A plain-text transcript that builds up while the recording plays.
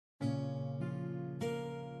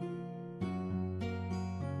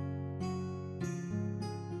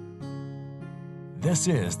This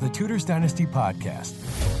is the Tudors Dynasty Podcast.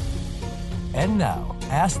 And now,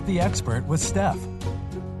 Ask the Expert with Steph.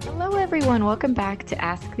 Hello, everyone. Welcome back to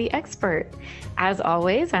Ask the Expert. As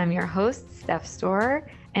always, I'm your host, Steph Storer,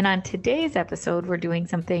 and on today's episode, we're doing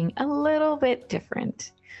something a little bit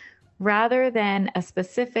different. Rather than a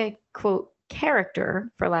specific, quote, character,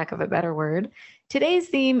 for lack of a better word, today's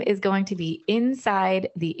theme is going to be inside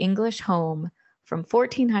the English home from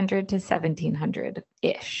 1400 to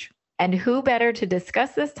 1700-ish. And who better to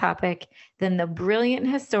discuss this topic than the brilliant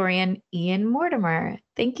historian, Ian Mortimer.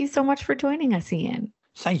 Thank you so much for joining us, Ian.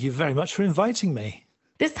 Thank you very much for inviting me.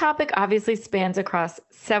 This topic obviously spans across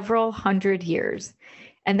several hundred years.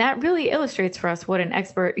 And that really illustrates for us what an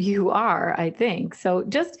expert you are, I think. So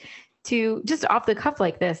just off the cuff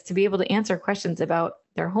like this, to be able to answer questions about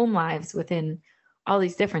their home lives within all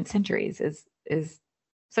these different centuries is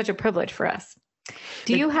such a privilege for us.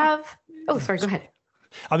 Do you have... Oh, sorry, go ahead.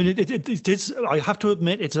 I mean, it is, I have to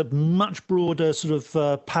admit, it's a much broader sort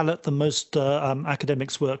of palette than most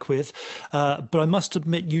academics work with. But I must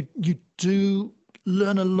admit, you do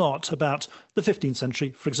learn a lot about the 15th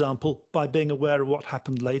century, for example, by being aware of what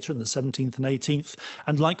happened later in the 17th and 18th,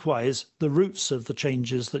 and likewise the roots of the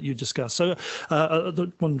changes that you discuss. So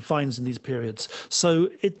that one finds in these periods. So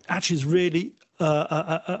it actually is really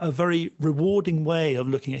a very rewarding way of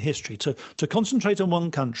looking at history, to concentrate on one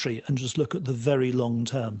country and just look at the very long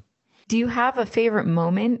term. Do you have a favorite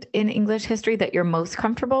moment in English history that you're most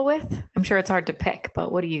comfortable with? I'm sure it's hard to pick,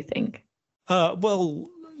 but what do you think? My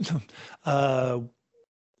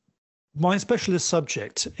specialist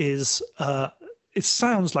subject is, it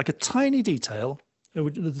sounds like a tiny detail,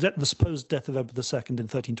 the supposed death of Edward II in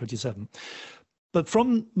 1327. But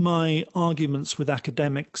from my arguments with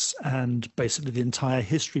academics and basically the entire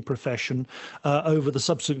history profession over the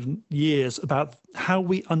subsequent years about how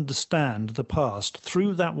we understand the past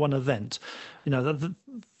through that one event,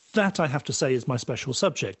 that I have to say is my special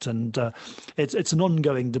subject, and it's an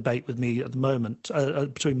ongoing debate with me at the moment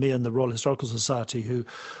between me and the Royal Historical Society, who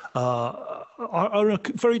are in a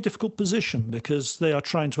very difficult position because they are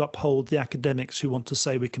trying to uphold the academics who want to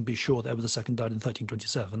say we can be sure that Edward II died in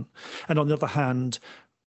 1327, and on the other hand,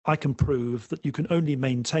 I can prove that you can only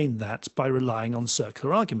maintain that by relying on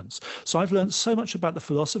circular arguments. So I've learned so much about the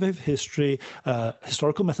philosophy of history,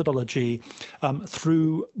 historical methodology,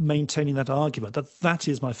 through maintaining that argument. That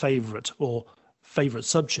is my favourite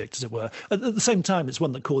subject, as it were. At the same time, it's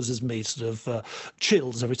one that causes me sort of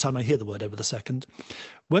chills every time I hear the word Edward II.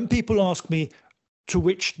 When people ask me to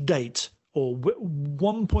which date or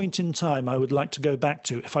one point in time I would like to go back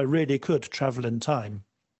to if I really could travel in time,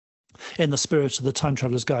 in the spirit of the Time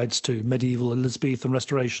Traveller's Guides to Medieval, Elizabethan,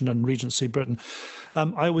 Restoration and Regency Britain,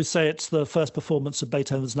 I always say it's the first performance of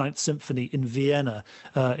Beethoven's Ninth Symphony in Vienna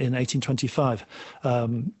in 1825.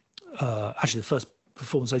 Actually, the first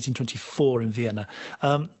performance 1824 in Vienna.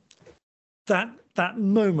 That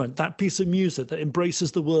moment, that piece of music that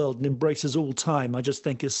embraces the world and embraces all time, I just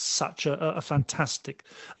think is such a fantastic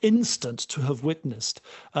instant to have witnessed.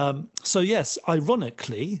 So yes,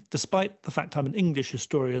 ironically, despite the fact I'm an English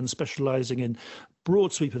historian specialising in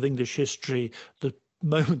broad sweep of English history, the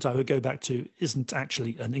moment I would go back to isn't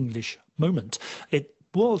actually an English moment. It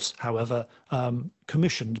was, however,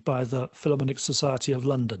 commissioned by the Philharmonic Society of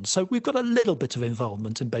London. So we've got a little bit of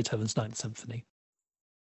involvement in Beethoven's Ninth Symphony.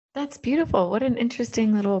 That's beautiful. What an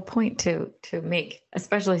interesting little point to make,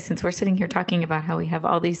 especially since we're sitting here talking about how we have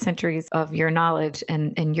all these centuries of your knowledge,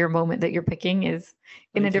 and your moment that you're picking is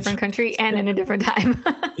in a different country and in a different time.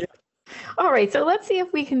 Yeah. All right. So let's see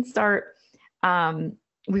if we can start.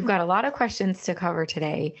 We've got a lot of questions to cover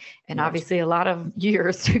today, and obviously a lot of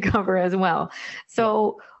years to cover as well.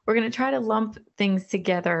 So we're going to try to lump things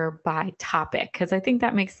together by topic, because I think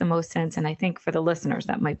that makes the most sense. And I think for the listeners,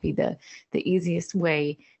 that might be the easiest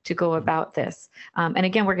way to go about this. And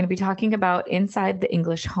again, we're going to be talking about inside the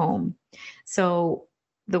English home. So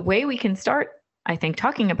the way we can start, I think,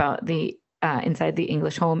 talking about the inside the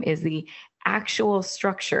English home is the actual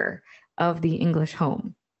structure of the English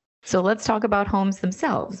home. So let's talk about homes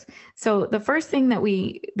themselves. So the first thing that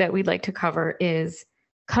we'd like to cover is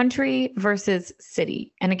country versus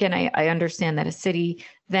city. And again, I understand that a city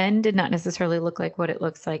then did not necessarily look like what it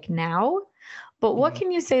looks like now, but what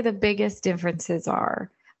can you say the biggest differences are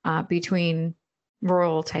between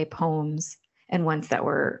rural type homes and ones that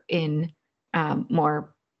were in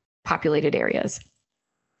more populated areas?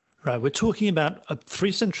 Right, we're talking about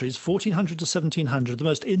 3 centuries, 1400 to 1700, the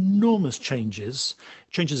most enormous changes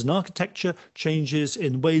in architecture, changes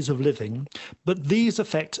in ways of living, but these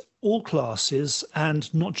affect all classes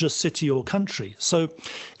and not just city or country. So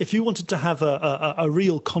if you wanted to have a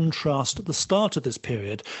real contrast at the start of this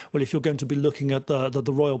period, well, if you're going to be looking at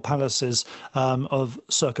the royal palaces of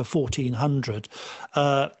circa 1400,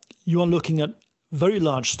 you are looking at very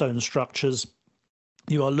large stone structures.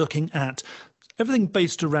 You are looking at everything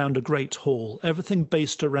based around a great hall, everything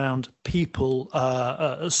based around people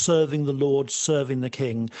serving the Lord, serving the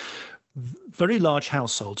king. Very large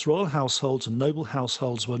households, royal households and noble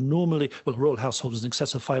households were normally, well, a royal household was in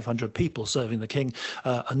excess of 500 people serving the king.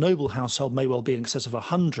 A noble household may well be in excess of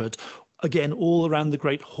 100, again, all around the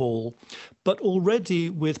great hall, but already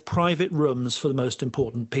with private rooms for the most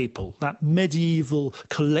important people. That medieval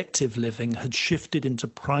collective living had shifted into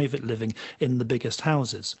private living in the biggest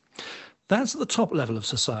houses. That's at the top level of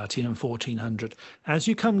society in 1400. As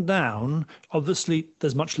you come down, obviously,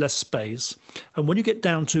 there's much less space. And when you get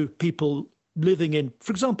down to people living in,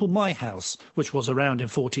 for example, my house, which was around in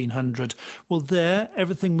 1400, well, there,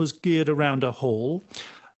 everything was geared around a hall.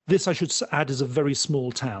 This, I should add, is a very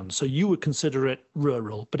small town. So you would consider it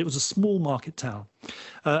rural, but it was a small market town.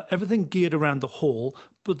 Everything geared around the hall,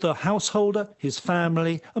 but the householder, his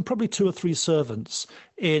family, and probably 2 or 3 servants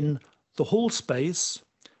in the hall space,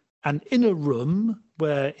 an inner room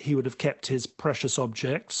where he would have kept his precious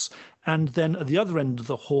objects, and then at the other end of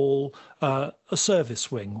the hall, a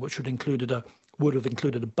service wing, which would have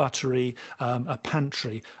included a buttery, a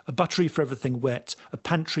pantry, a buttery for everything wet, a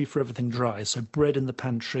pantry for everything dry. So bread in the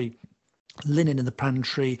pantry, linen in the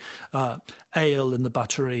pantry, ale in the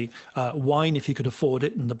buttery, wine if you could afford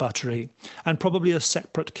it in the buttery, and probably a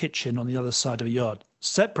separate kitchen on the other side of a yard.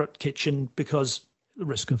 Separate kitchen because the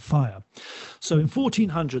risk of fire. So in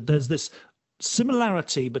 1400, there's this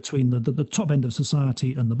similarity between the top end of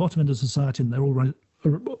society and the bottom end of society, and they're all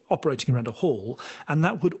operating around a hall. And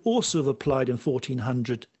that would also have applied in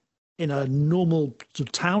 1400 in a normal sort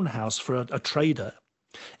of townhouse for a trader,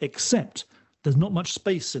 except there's not much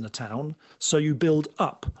space in a town, so you build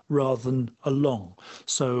up rather than along.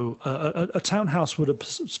 So a townhouse would have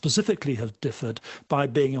specifically have differed by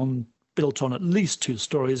being built on at least 2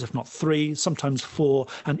 stories, if not 3, sometimes 4,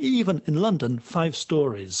 and even in London, 5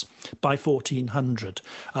 stories by 1400.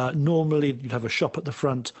 Normally, you'd have a shop at the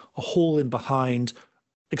front, a hall in behind,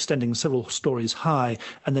 extending several stories high,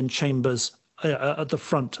 and then chambers at the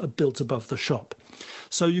front are built above the shop.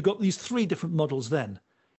 So you've got these 3 different models then.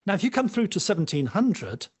 Now, if you come through to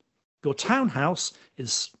 1700, your townhouse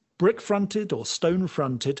is brick-fronted or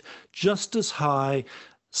stone-fronted, just as high,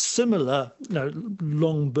 similar,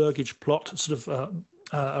 long burgage plot sort of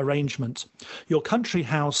arrangement. Your country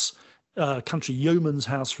house, country yeoman's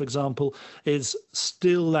house, for example, is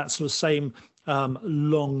still that sort of same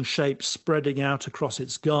long shape spreading out across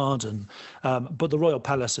its garden. But the royal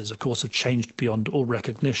palaces, of course, have changed beyond all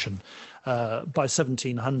recognition. By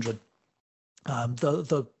 1700,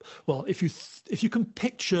 well, if you can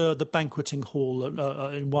picture the banqueting hall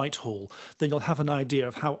in Whitehall, then you'll have an idea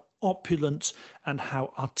of how opulent and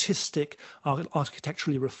how artistic,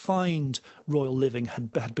 architecturally refined royal living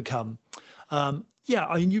had become. Yeah,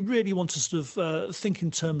 I mean, you really want to sort of think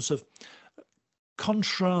in terms of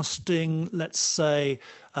contrasting, let's say,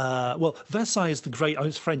 well, Versailles is the great,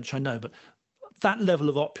 it's French, I know, but that level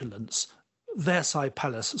of opulence, Versailles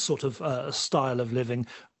Palace sort of style of living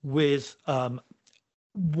with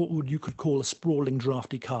what you could call a sprawling,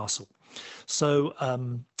 drafty castle. So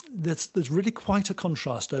there's really quite a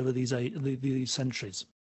contrast over these centuries.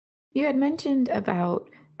 You had mentioned about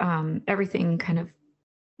everything kind of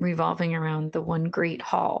revolving around the one great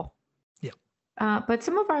hall. Yeah. But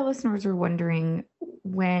some of our listeners are wondering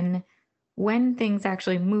when things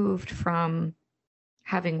actually moved from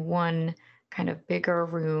having one kind of bigger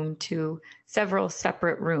room to several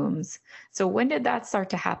separate rooms. So when did that start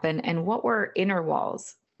to happen, and what were inner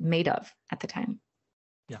walls made of at the time?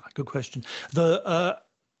 Yeah, good question. It's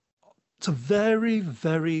a very,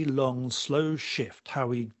 very long, slow shift, how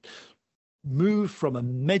we move from a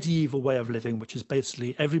medieval way of living, which is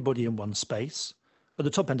basically everybody in one space. At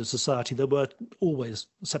the top end of society, there were always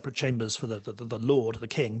separate chambers for the lord, the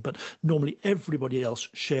king, but normally everybody else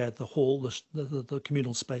shared the hall, the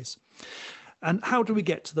communal space. And how do we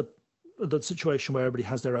get to the situation where everybody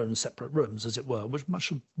has their own separate rooms, as it were, which is a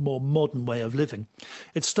much more modern way of living?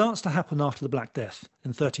 It starts to happen after the Black Death in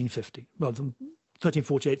 1350. Well,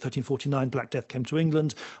 1348, 1349, Black Death came to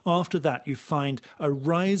England. After that, you find a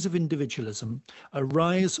rise of individualism, a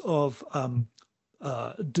rise of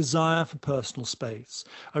desire for personal space,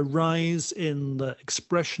 a rise in the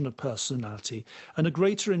expression of personality, and a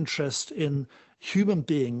greater interest in human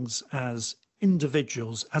beings as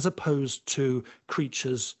individuals as opposed to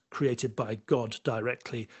creatures created by God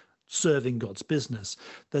directly serving God's business.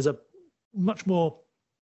 There's a much more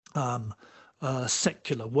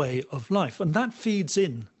secular way of life, and that feeds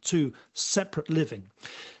in to separate living.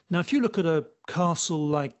 Now, if you look at a castle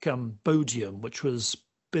like Bodiam, which was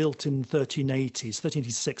built in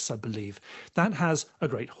 1386, I believe, that has a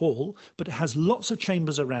great hall, but it has lots of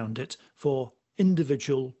chambers around it for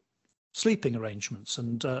individual sleeping arrangements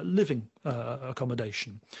and living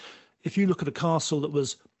accommodation. If you look at a castle that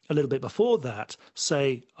was a little bit before that,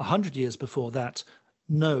 say 100 years before that,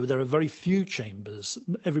 no, there are very few chambers.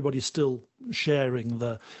 Everybody's still sharing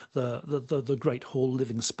the great hall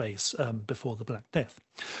living space before the Black Death.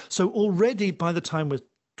 So already by the time we're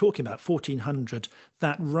talking about 1400,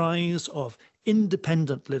 that rise of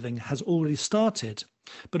independent living has already started.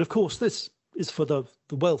 But of course, this is for the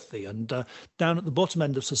wealthy, and down at the bottom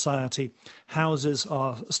end of society, houses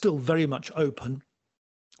are still very much open.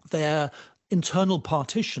 Their internal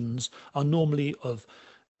partitions are normally of,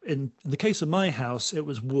 in the case of my house, it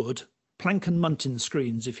was wood, plank and muntin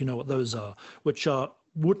screens, if you know what those are, which are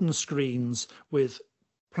wooden screens with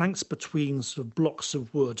planks between sort of blocks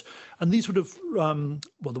of wood. And these would have, well,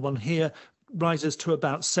 the one here rises to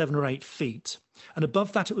about 7 or 8 feet. And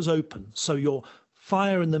above that, it was open. So your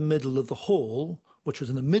fire in the middle of the hall, which was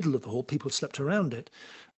in the middle of the hall, people slept around it.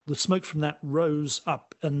 The smoke from that rose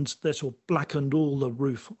up and they sort of blackened all the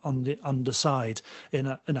roof on the underside in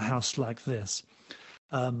a house like this.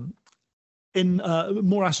 In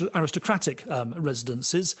more aristocratic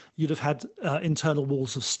residences, you'd have had internal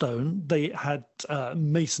walls of stone. They had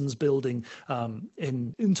masons building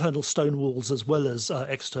in internal stone walls as well as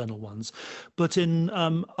external ones. But in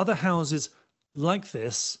other houses like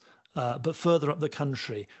this, but further up the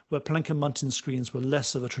country, where plank and muntin screens were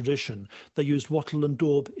less of a tradition, they used wattle and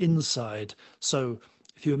daub inside. So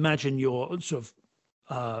if you imagine your sort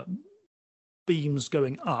of beams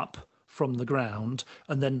going up from the ground,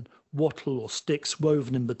 and then wattle or sticks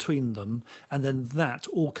woven in between them, and then that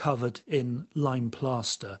all covered in lime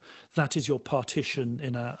plaster. That is your partition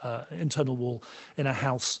in a internal wall in a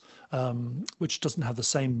house which doesn't have the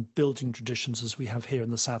same building traditions as we have here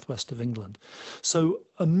in the southwest of England. So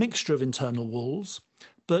a mixture of internal walls,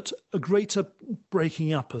 but a greater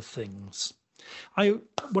breaking up of things.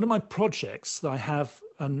 One of my projects that I have,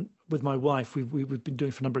 and with my wife, we've been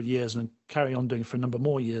doing for a number of years and carry on doing for a number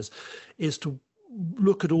more years, is to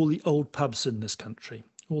look at all the old pubs in this country,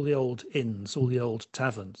 all the old inns, all the old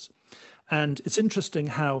taverns. And it's interesting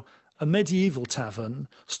how a medieval tavern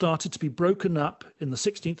started to be broken up in the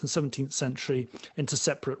 16th and 17th century into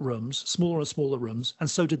separate rooms, smaller and smaller rooms, and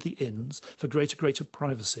so did the inns for greater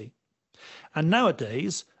privacy. And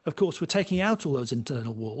nowadays, of course, we're taking out all those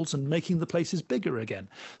internal walls and making the places bigger again.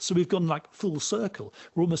 So we've gone like full circle.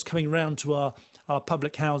 We're almost coming round to our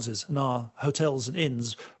public houses and our hotels and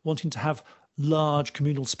inns, wanting to have large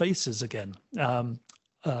communal spaces again,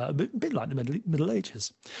 a bit like the Middle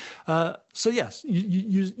Ages. So yes,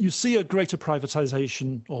 you see a greater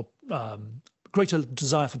privatization or greater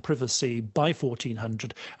desire for privacy by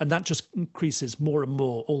 1400, and that just increases more and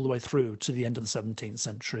more all the way through to the end of the 17th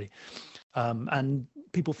century. And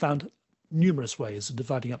people found numerous ways of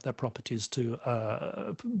dividing up their properties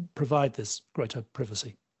to provide this greater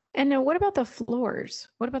privacy. And now what about the floors?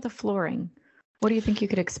 What about the flooring? What do you think you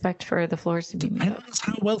could expect for the floors to be made of? Depends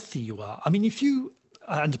how wealthy you are. I mean, if you,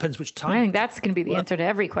 and depends which time. I think that's going to be the answer to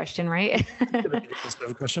every question, right?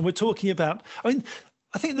 Every question. We're talking about,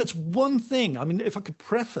 I think that's one thing. I mean, if I could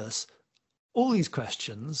preface all these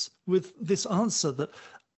questions with this answer that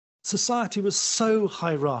society was so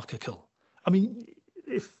hierarchical. I mean,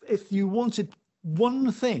 if you wanted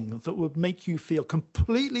one thing that would make you feel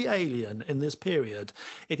completely alien in this period,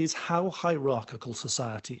 it is how hierarchical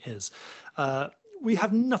society is. We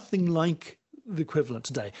have nothing like the equivalent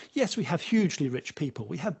today. Yes, we have hugely rich people.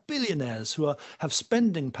 We have billionaires who have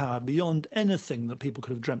spending power beyond anything that people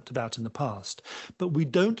could have dreamt about in the past. But we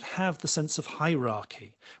don't have the sense of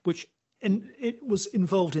hierarchy, which it was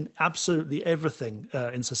involved in absolutely everything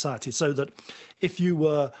in society. So that if you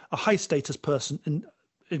were a high status person in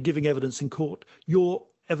giving evidence in court, your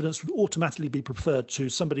evidence would automatically be preferred to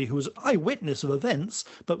somebody who was an eyewitness of events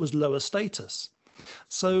but was lower status.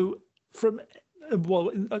 So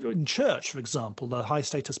in church, for example, the high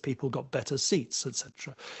status people got better seats,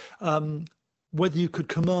 etc. Whether you could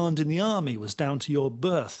command in the army was down to your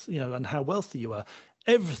birth, and how wealthy you were.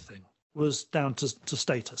 Everything was down to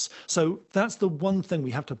status. So that's the one thing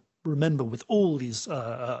we have to remember with all these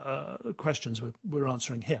questions we're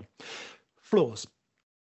answering here. Floors.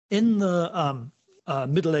 In the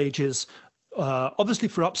Middle Ages, obviously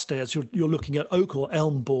for upstairs, you're looking at oak or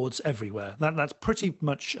elm boards everywhere. That's pretty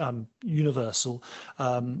much universal,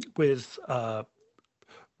 with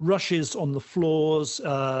rushes on the floors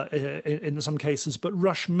in some cases, but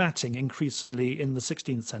rush matting increasingly in the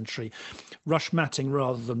 16th century. Rush matting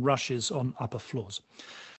rather than rushes on upper floors.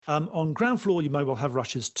 On ground floor, you may well have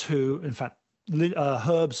rushes too. In fact,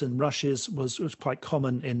 herbs and rushes was quite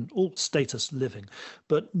common in all status living.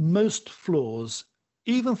 But most floors,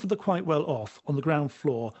 even for the quite well off, on the ground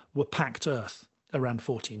floor were packed earth around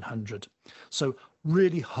 1400. So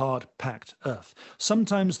really hard packed earth.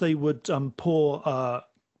 Sometimes they would pour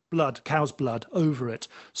cow's blood over it,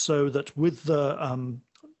 so that with the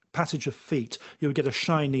passage of feet, you would get a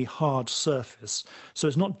shiny, hard surface. So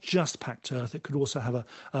it's not just packed earth, it could also have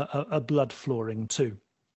a blood flooring too.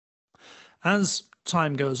 As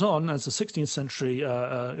time goes on, as the 16th century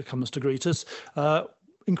comes to greet us,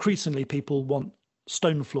 increasingly people want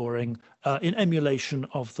stone flooring in emulation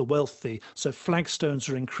of the wealthy. So flagstones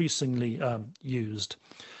are increasingly used.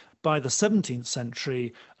 By the 17th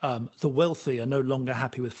century, the wealthy are no longer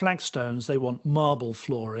happy with flagstones. They want marble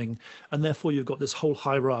flooring. And therefore, you've got this whole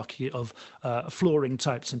hierarchy of flooring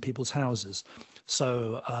types in people's houses.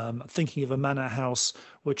 So thinking of a manor house,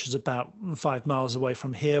 which is about 5 miles away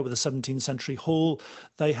from here with a 17th century hall,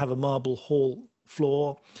 they have a marble hall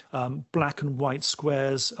floor, black and white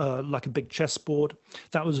squares like a big chessboard.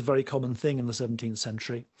 That was a very common thing in the 17th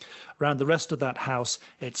century. Around the rest of that house,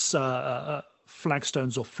 it's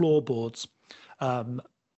flagstones or floorboards.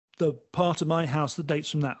 The part of my house that dates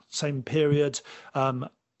from that same period,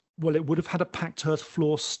 well, it would have had a packed earth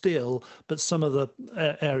floor still, but some of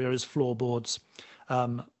the area is floorboards.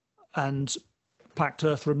 And packed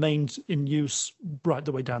earth remained in use right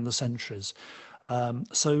the way down the centuries.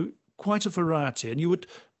 So quite a variety, and you would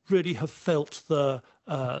really have felt the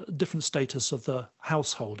different status of the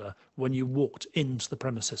householder when you walked into the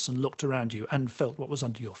premises and looked around you and felt what was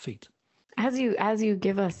under your feet. As you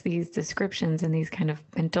give us these descriptions and these kind of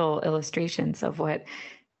mental illustrations of what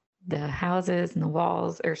the houses and the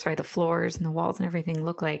walls, or sorry, the floors and the walls and everything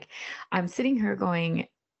look like, I'm sitting here going,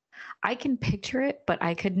 I can picture it, but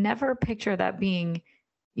I could never picture that being,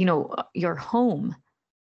 your home.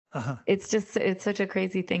 Uh-huh. It's such a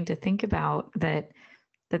crazy thing to think about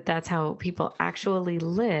that's how people actually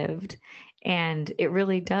lived. And it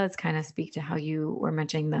really does kind of speak to how you were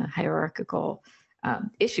mentioning the hierarchical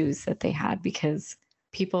issues that they had, because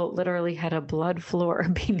people literally had a blood floor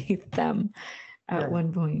beneath them at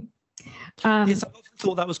one point. Yes, I often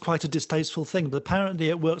thought that was quite a distasteful thing, but apparently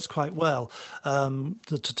it works quite well.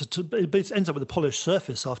 It ends up with a polished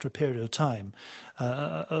surface after a period of time,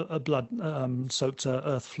 a blood-soaked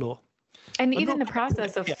earth floor. And even the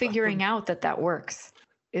process of figuring out that works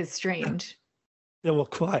is strange. Yeah, well,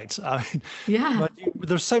 quite. I mean, yeah.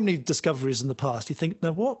 There's so many discoveries in the past. You think,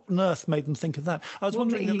 now, what on earth made them think of that? I was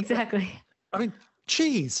wondering. Exactly. I mean,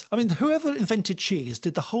 cheese. I mean, whoever invented cheese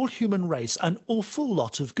did the whole human race an awful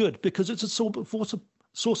lot of good, because it's a source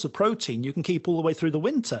of protein you can keep all the way through the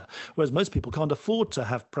winter, whereas most people can't afford to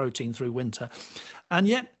have protein through winter. And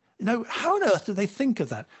yet, how on earth did they think of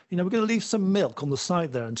that? We're going to leave some milk on the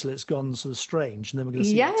side there until it's gone sort of strange, and then we're going to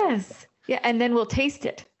see. Yes. Yeah, and then we'll taste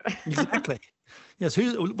it. Exactly. Yes,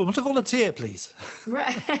 we want a volunteer, please.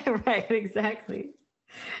 Right, exactly.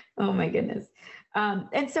 Oh my goodness.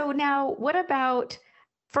 And so now, what about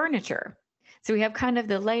furniture? So we have kind of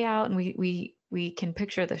the layout, and we can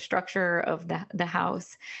picture the structure of the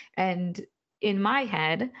house. And in my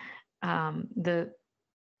head, the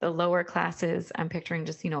lower classes, I'm picturing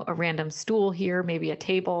just a random stool here, maybe a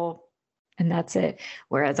table, and that's it.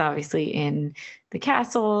 Whereas obviously in the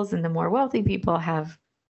castles and the more wealthy people have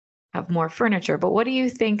more furniture. But what do you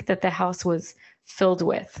think that the house was filled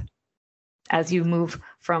with as you move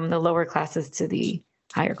from the lower classes to the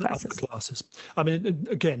higher classes? I mean,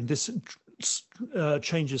 again, this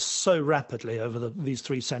changes so rapidly over these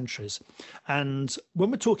 3 centuries. And when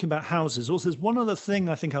we're talking about houses, also there's one other thing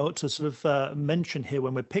I think I ought to sort of mention here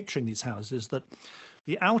when we're picturing these houses, that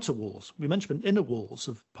the outer walls, we mentioned inner walls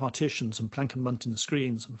of partitions and plank and muntin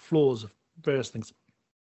screens and floors of various things.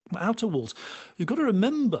 Outer walls, you've got to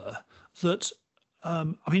remember that,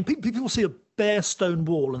 people see a bare stone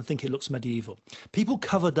wall and think it looks medieval. People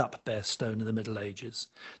covered up bare stone in the Middle Ages.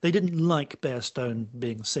 They didn't like bare stone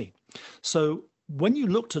being seen. So when you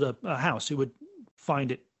looked at a house, you would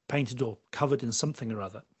find it painted or covered in something or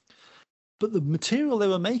other. But the material they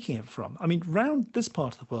were making it from, round this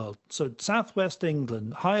part of the world, so southwest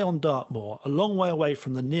England, high on Dartmoor, a long way away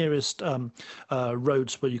from the nearest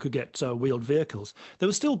roads where you could get wheeled vehicles, they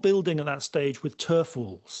were still building at that stage with turf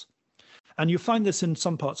walls. And you find this in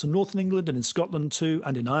some parts of northern England and in Scotland too,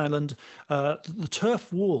 and in Ireland. The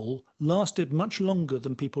turf wall lasted much longer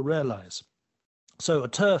than people realise. So a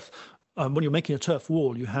turf when you're making a turf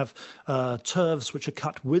wall, you have turfs which are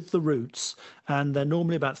cut with the roots, and they're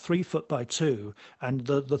normally about 3 foot by 2. And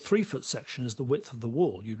the 3 foot section is the width of the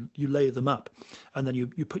wall. You lay them up, and then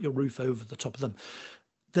you put your roof over the top of them.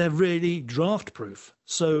 They're really draft proof.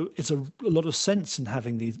 So it's a lot of sense in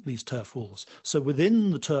having these turf walls. So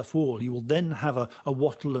within the turf wall, you will then have a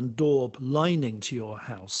wattle and daub lining to your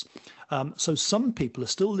house. So some people are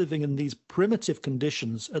still living in these primitive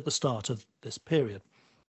conditions at the start of this period.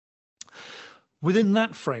 Within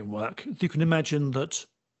that framework, you can imagine that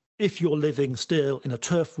if you're living still in a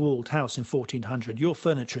turf-walled house in 1400, your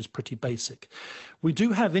furniture is pretty basic. We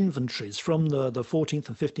do have inventories from the 14th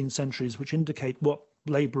and 15th centuries which indicate what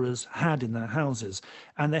labourers had in their houses,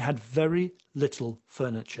 and they had very little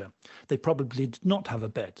furniture. They probably did not have a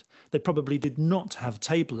bed. They probably did not have a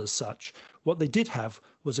table as such. What they did have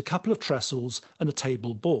was a couple of trestles and a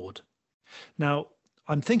table board. Now,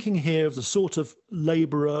 I'm thinking here of the sort of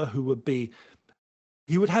labourer who would be,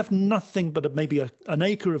 he would have nothing but maybe an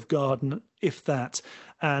acre of garden, if that,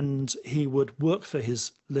 and he would work for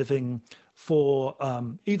his living for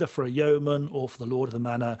either for a yeoman or for the lord of the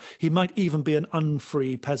manor. He might even be an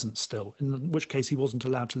unfree peasant still, in which case he wasn't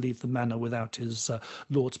allowed to leave the manor without his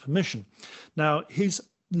lord's permission. Now, he's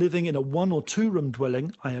living in a 1 or 2 room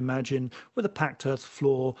dwelling, I imagine, with a packed earth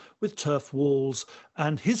floor, with turf walls,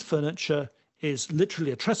 and his furniture is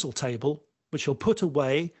literally a trestle table, which he'll put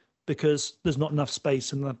away because there's not enough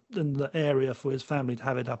space in the area for his family to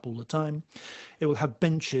have it up all the time. It will have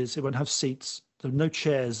benches, it won't have seats. There are no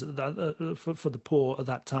chairs for the poor at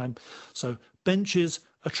that time. So benches,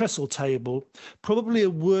 a trestle table, probably a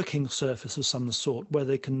working surface of some sort where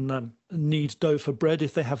they can knead dough for bread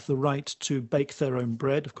if they have the right to bake their own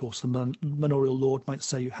bread. Of course, the manorial lord might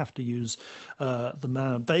say you have to use the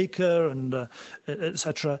manor baker and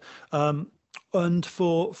etc. And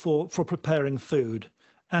for preparing food.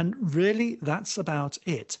 And really, that's about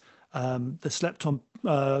it. They slept on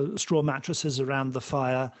straw mattresses around the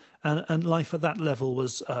fire, and life at that level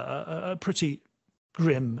was pretty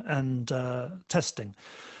grim and testing.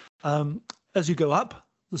 As you go up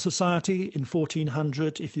the society in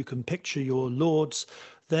 1400, if you can picture your lords,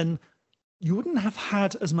 then you wouldn't have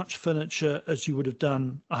had as much furniture as you would have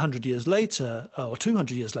done 100 years later, or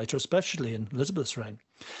 200 years later, especially in Elizabeth's reign.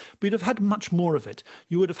 But you'd have had much more of it.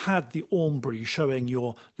 You would have had the aumbrey showing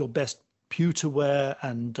your best pewterware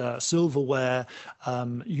and silverware.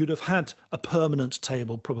 You'd have had a permanent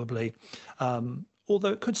table, probably, although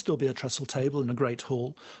it could still be a trestle table in a great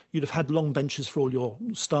hall. You'd have had long benches for all your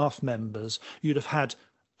staff members. You'd have had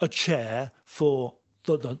a chair for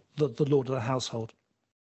the lord of the household.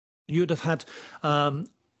 You'd have had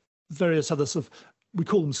various other sort of, we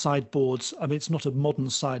call them sideboards. I mean, it's not a modern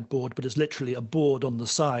sideboard, but it's literally a board on the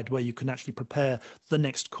side where you can actually prepare the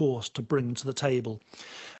next course to bring to the table.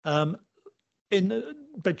 In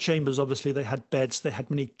bedchambers, obviously, they had beds. They had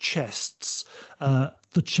many chests.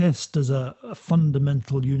 The chest as a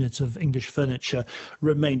fundamental unit of English furniture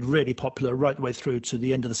remained really popular right the way through to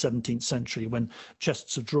the end of the 17th century when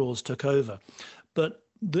chests of drawers took over. But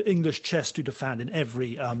the English chest you'd have found in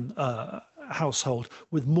every household,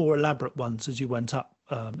 with more elaborate ones as you went up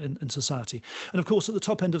in society. And of course, at the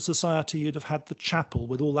top end of society, you'd have had the chapel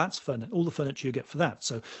with all the furniture you get for that.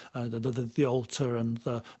 So the altar and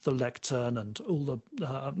the lectern and all the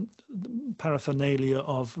paraphernalia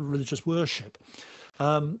of religious worship.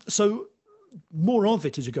 So more of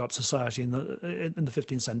it as you go up society in the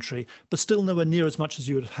 15th century, but still nowhere near as much as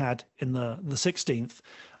you would have had in the 16th.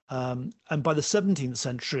 And by the 17th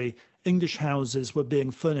century, English houses were being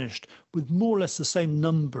furnished with more or less the same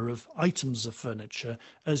number of items of furniture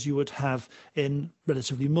as you would have in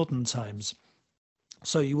relatively modern times.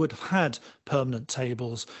 So you would have had permanent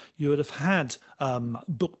tables, you would have had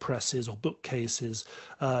book presses or bookcases,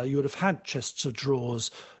 you would have had chests of drawers,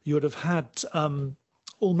 you would have had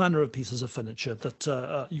all manner of pieces of furniture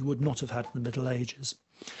that you would not have had in the Middle Ages.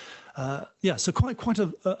 So quite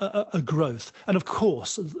a growth. And of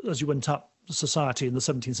course, as you went up society in the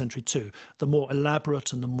 17th century too, the more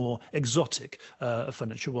elaborate and the more exotic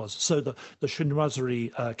furniture was. So the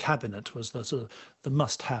chinoiserie cabinet was the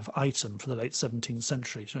must-have item for the late 17th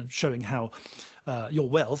century, showing how your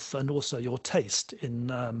wealth and also your taste in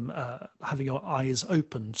having your eyes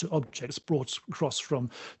open to objects brought across from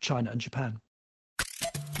China and Japan.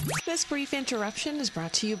 This brief interruption is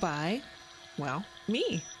brought to you by, well,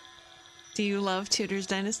 me. Do you love Tudors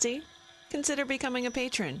Dynasty? Consider becoming a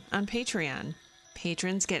patron on Patreon.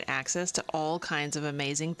 Patrons get access to all kinds of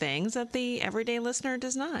amazing things that the everyday listener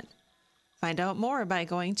does not. Find out more by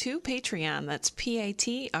going to Patreon. That's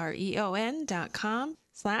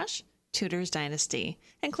patreon.com/Tudors Dynasty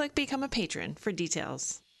and click Become a Patron for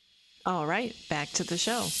details. All right, back to the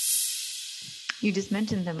show. You just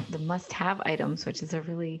mentioned the must-have items, which is a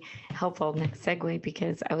really helpful next segue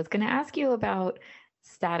because I was going to ask you about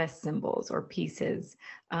status symbols or pieces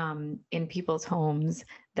in people's homes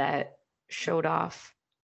that showed off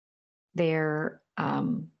their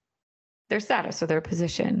status or their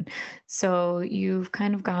position. So you've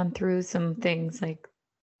kind of gone through some things like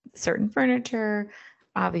certain furniture,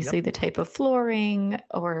 obviously Yep. the type of flooring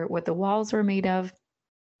or what the walls were made of.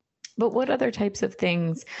 But what other types of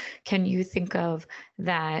things can you think of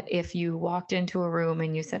that if you walked into a room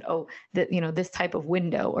and you said, "Oh, that this type of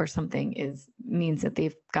window or something means that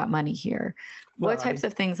they've got money here." Well, What types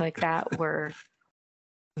of things like that were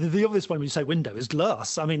the obvious one when you say window is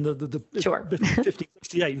glass. I mean, sure?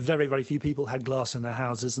 1568, very, very few people had glass in their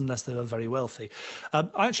houses unless they were very wealthy.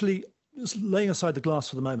 I actually, just laying aside the glass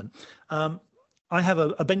for the moment, I have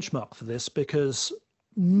a benchmark for this because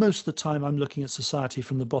most of the time I'm looking at society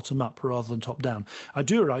from the bottom up rather than top down. I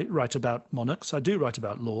do write about monarchs, I do write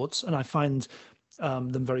about lords, and I find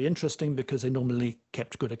them very interesting because they normally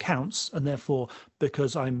kept good accounts, and therefore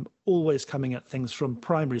because I'm always coming at things from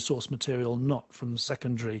primary source material, not from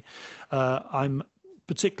secondary. I'm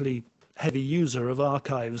particularly heavy user of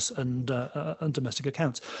archives and domestic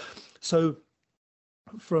accounts. So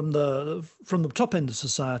from the top end of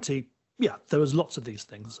society, yeah, there was lots of these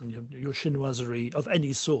things, and your chinoiserie of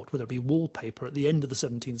any sort, whether it be wallpaper at the end of the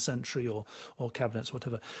 17th century or cabinets,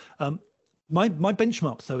 whatever. My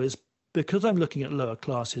benchmark, though, is because I'm looking at lower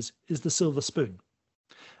classes, is the silver spoon.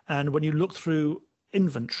 And when you look through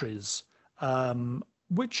inventories,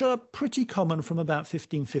 which are pretty common from about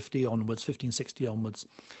 1550 onwards, 1560 onwards,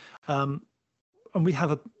 and we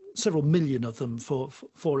have several million of them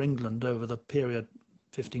for England over the period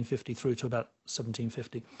 1550 through to about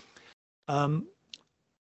 1750.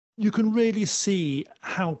 You can really see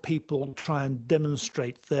how people try and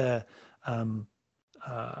demonstrate their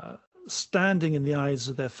standing in the eyes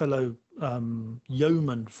of their fellow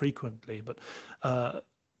yeomen frequently, but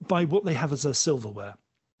by what they have as their silverware.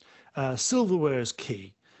 Silverware is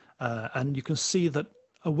key, and you can see that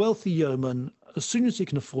a wealthy yeoman, as soon as he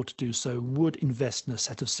can afford to do so, would invest in a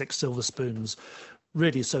set of 6 silver spoons,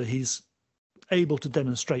 really, so he's able to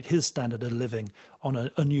demonstrate his standard of living on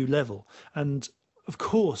a new level. And of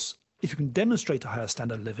course, if you can demonstrate a higher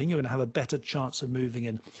standard of living, you're going to have a better chance of moving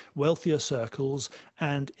in wealthier circles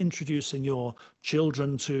and introducing your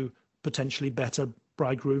children to potentially better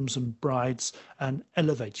bridegrooms and brides and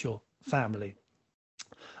elevate your family.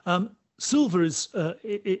 Silver is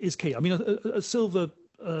key. I mean, a silver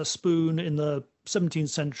spoon in the 17th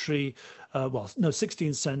century,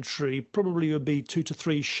 16th century, probably would be 2 to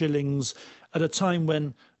 3 shillings at a time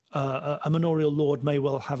when a manorial lord may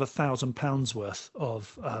well have £1,000 worth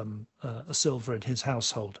of silver in his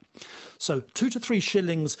household. So 2 to 3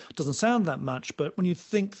 shillings doesn't sound that much, but when you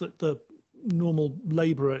think that the normal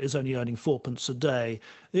labourer is only earning 4p a day,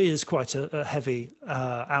 it is quite a heavy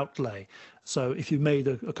outlay. So if you made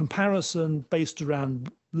a comparison based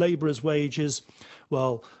around labourers' wages,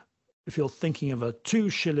 well, if you're thinking of a 2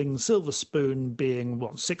 shilling silver spoon being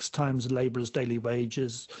 6 times a labourer's daily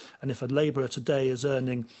wages, and if a labourer today is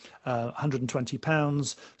earning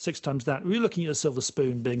 £120, 6 times that, we're looking at a silver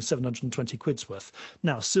spoon being 720 quid's worth.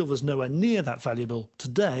 Now, silver's nowhere near that valuable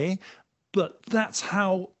today, but that's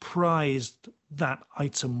how prized that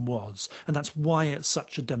item was, and that's why it's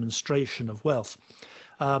such a demonstration of wealth.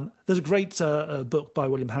 There's a great book by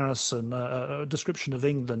William Harrison, a description of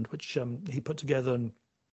England, which he put together in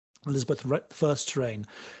Elizabeth I's reign,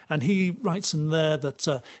 and he writes in there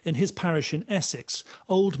that in his parish in Essex,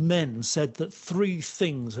 old men said that 3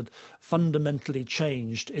 things had fundamentally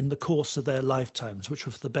changed in the course of their lifetimes, which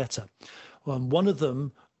were for the better. One of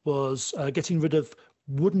them was getting rid of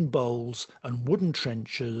wooden bowls and wooden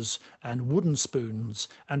trenchers and wooden spoons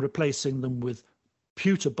and replacing them with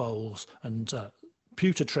pewter bowls and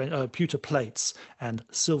pewter plates and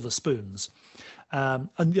silver spoons. And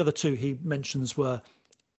the other 2 he mentions were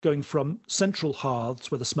going from central hearths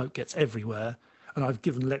where the smoke gets everywhere, and I've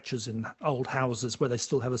given lectures in old houses where they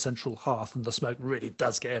still have a central hearth and the smoke really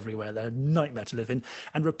does get everywhere. They're a nightmare to live in,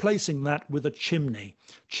 and replacing that with a chimney.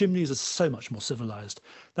 Chimneys are so much more civilized.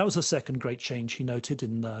 That was the second great change he noted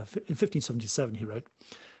in 1577, he wrote.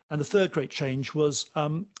 And the third great change was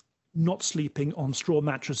not sleeping on straw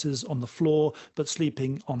mattresses on the floor, but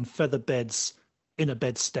sleeping on feather beds in a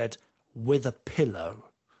bedstead with a pillow.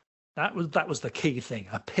 That was the key thing,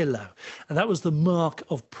 a pillow. And that was the mark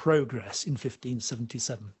of progress in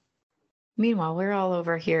 1577. Meanwhile, we're all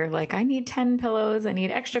over here like, I need 10 pillows. I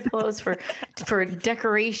need extra pillows for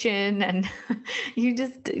decoration. And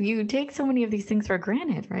you take so many of these things for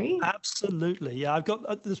granted, right? Absolutely. Yeah, I've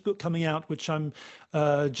got this book coming out, which I'm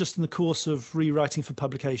just in the course of rewriting for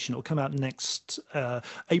publication. It'll come out next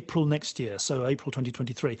April next year, so April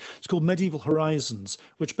 2023. It's called Medieval Horizons,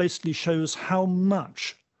 which basically shows how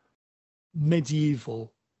much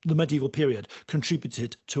the medieval period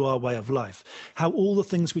contributed to our way of life, how all the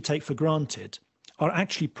things we take for granted are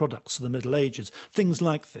actually products of the Middle Ages. Things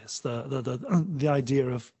like this, the idea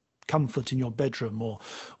of comfort in your bedroom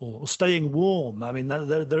or staying warm. I mean,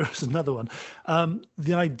 there is another one.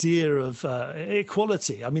 The idea of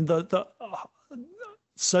equality. I mean,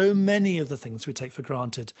 so many of the things we take for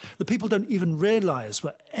granted that people don't even realize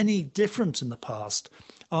were any different in the past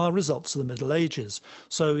are results of the Middle Ages.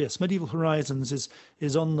 So yes, Medieval Horizons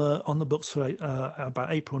is on the books for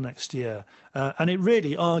about April next year, and it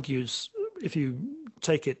really argues, if you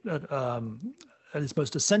take it at its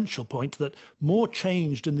most essential point, that more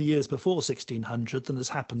changed in the years before 1600 than has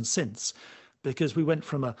happened since. Because we went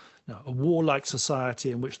from a warlike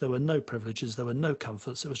society in which there were no privileges, there were no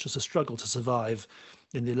comforts. It was just a struggle to survive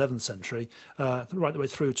in the 11th century, right the way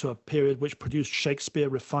through to a period which produced Shakespeare,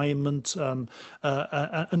 refinement,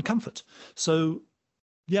 and comfort. So,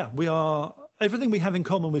 yeah, everything we have in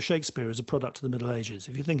common with Shakespeare is a product of the Middle Ages,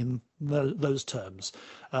 if you think in those terms.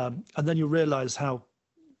 And then you realize how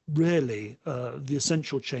really the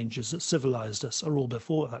essential changes that civilized us are all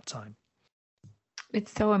before that time.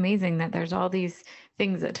 It's so amazing that there's all these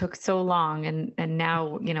things that took so long, and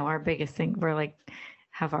now, our biggest thing, we're like,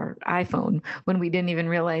 have our iPhone, when we didn't even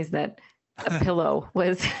realize that a pillow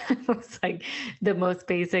was like the most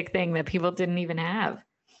basic thing that people didn't even have.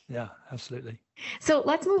 Yeah, absolutely. So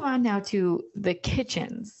let's move on now to the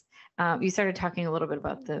kitchens. You started talking a little bit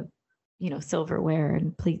about the silverware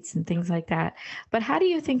and plates and things like that, but how do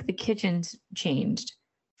you think the kitchens changed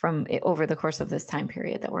over the course of this time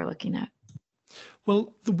period that we're looking at?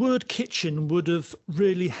 Well, the word kitchen would have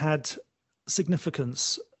really had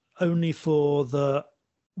significance only for the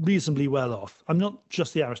reasonably well off. I'm not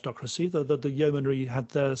just the aristocracy. The yeomanry had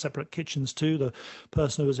their separate kitchens too. The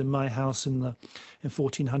person who was in my house in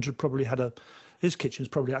 1400 probably had his kitchen is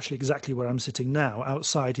probably actually exactly where I'm sitting now,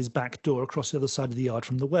 outside his back door, across the other side of the yard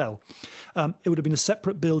from the well. It would have been a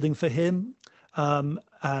separate building for him.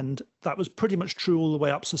 And that was pretty much true all the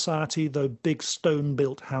way up society, though big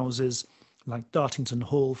stone-built houses like Dartington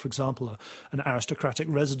Hall, for example, an aristocratic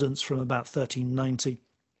residence from about 1390,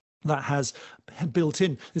 that has built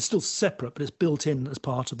in, it's still separate, but it's built in as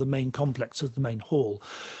part of the main complex of the main hall.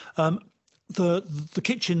 The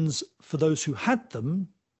kitchens, for those who had them,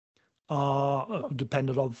 are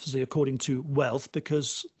dependent, obviously, according to wealth,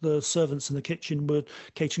 because the servants in the kitchen were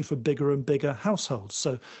catering for bigger and bigger households.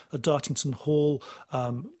 So at Dartington Hall,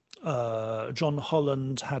 John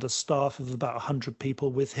Holland had a staff of about 100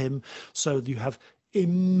 people with him. So you have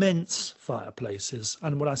immense fireplaces.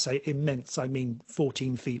 And when I say immense, I mean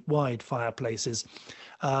 14 feet wide fireplaces,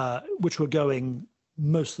 which were going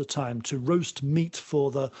most of the time to roast meat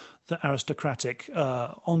for the aristocratic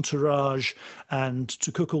entourage, and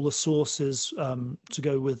to cook all the sauces to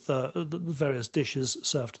go with the various dishes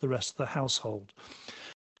served to the rest of the household.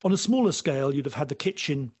 On a smaller scale, you'd have had the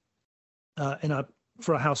kitchen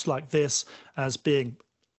for a house like this as being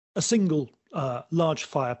a single large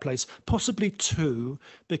fireplace, possibly two,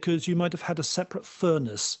 because you might have had a separate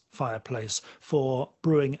furnace fireplace for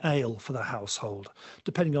brewing ale for the household,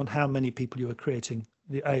 depending on how many people you were creating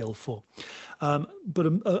the ale for. But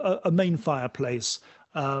a main fireplace.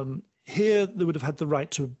 Here they would have had the right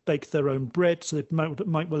to bake their own bread, so they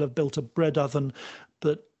might well have built a bread oven,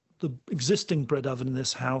 but the existing bread oven in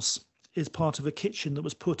this house is part of a kitchen that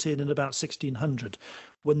was put in about 1600,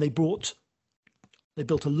 when they built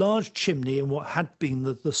a large chimney in what had been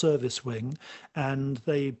the service wing, and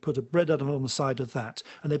they put a bread oven on the side of that,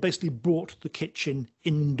 and they basically brought the kitchen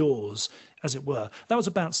indoors, as it were. That was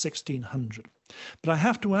about 1600. But I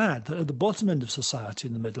have to add that at the bottom end of society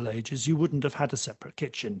in the Middle Ages, you wouldn't have had a separate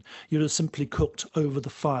kitchen. You'd have simply cooked over the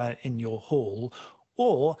fire in your hall,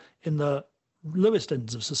 or in the lowest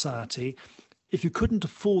ends of society, if you couldn't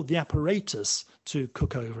afford the apparatus to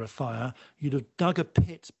cook over a fire, you'd have dug a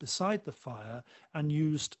pit beside the fire and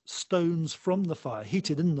used stones from the fire,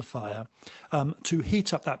 heated in the fire, to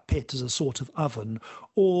heat up that pit as a sort of oven.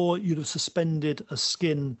 Or you'd have suspended a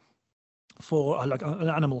skin for like an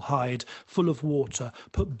animal hide full of water,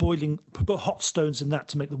 put hot stones in that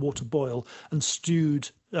to make the water boil, and stewed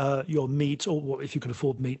your meat, or if you could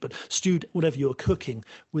afford meat, but stewed whatever you're cooking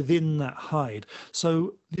within that hide.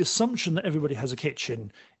 So the assumption that everybody has a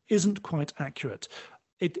kitchen isn't quite accurate.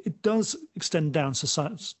 it does extend down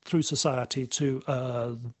through society to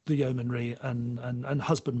the yeomanry and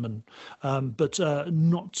husbandmen, but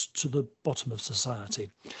not to the bottom of society.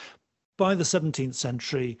 By the 17th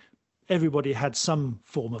century, everybody had some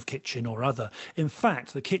form of kitchen or other. In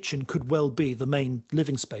fact, the kitchen could well be the main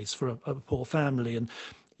living space for a poor family. And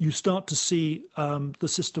you start to see the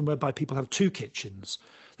system whereby people have two kitchens.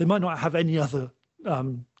 They might not have any other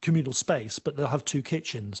communal space, but they'll have two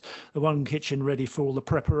kitchens. The one kitchen ready for all the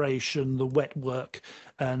preparation, the wet work,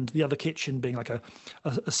 and the other kitchen being like a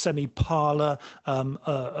semi-parlour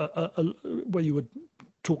where you would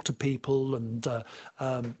talk to people and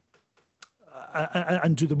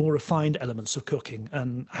do the more refined elements of cooking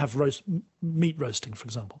and have meat roasting, for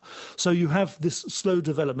example. So you have this slow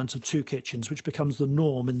development of two kitchens, which becomes the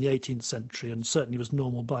norm in the 18th century and certainly was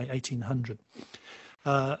normal by 1800.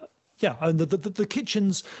 And the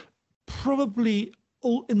kitchens probably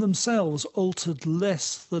all in themselves altered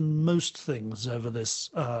less than most things over this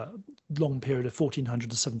long period of 1400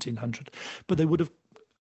 to 1700, but they would have,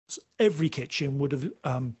 every kitchen would have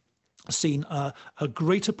seen a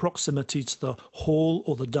greater proximity to the hall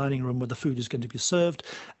or the dining room where the food is going to be served,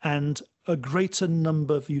 and a greater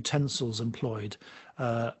number of utensils employed.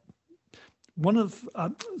 One of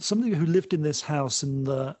somebody who lived in this house in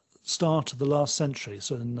the start of the last century,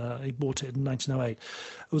 so he bought it in 1908, it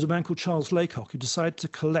was a man called Charles Laycock who decided to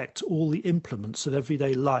collect all the implements of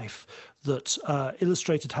everyday life that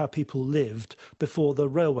illustrated how people lived before the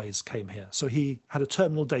railways came here. So he had a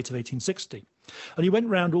terminal date of 1860. And he went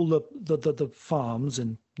round all the farms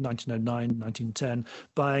in 1909, 1910,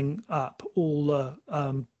 buying up all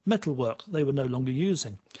the metalwork they were no longer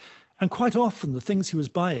using. And quite often the things he was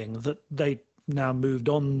buying that they now moved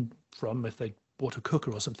on from, if they bought a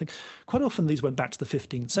cooker or something, quite often these went back to the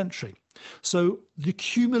 15th century. So the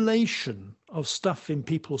accumulation of stuff in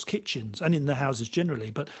people's kitchens and in their houses generally,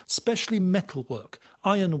 but especially metalwork,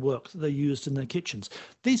 ironwork that they used in their kitchens,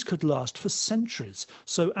 these could last for centuries.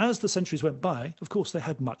 So as the centuries went by, of course, they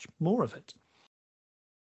had much more of it.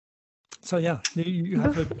 So yeah, you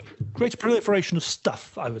have a greater proliferation of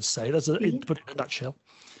stuff, I would say. That's to put it in a nutshell.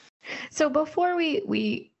 So before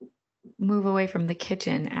we move away from the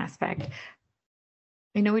kitchen aspect,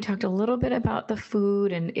 I know we talked a little bit about the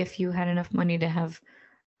food and if you had enough money to have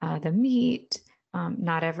the meat.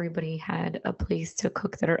 Not everybody had a place to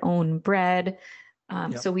cook their own bread.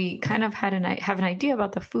 So we kind of have an idea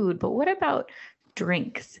about the food, but what about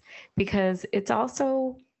drinks? Because it's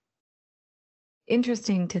also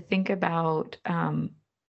interesting to think about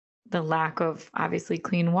the lack of obviously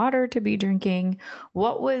clean water to be drinking.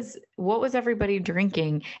 What was everybody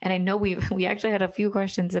drinking? And I know we actually had a few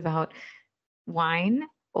questions about wine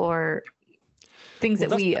or things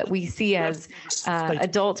that we see as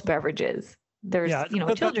adult beverages. There's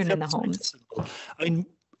children in the homes. I mean,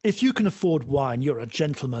 if you can afford wine, you're a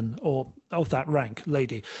gentleman or of that rank,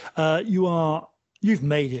 lady. You've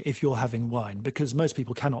made it if you're having wine, because most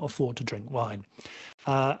people cannot afford to drink wine.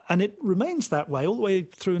 And it remains that way all the way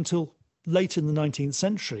through until late in the 19th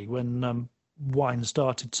century, when wine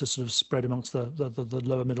started to sort of spread amongst the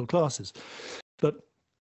lower middle classes. But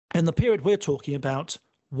in the period we're talking about,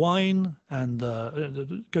 wine and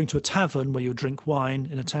going to a tavern where you drink wine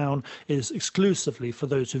in a town is exclusively for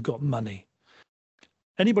those who've got money.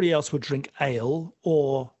 Anybody else would drink ale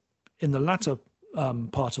or, in the latter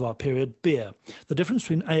part of our period, beer. The difference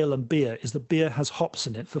between ale and beer is that beer has hops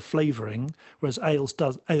in it for flavouring, whereas ale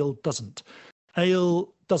doesn't.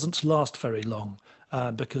 Ale doesn't last very long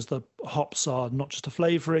because the hops are not just a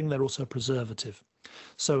flavouring, they're also a preservative.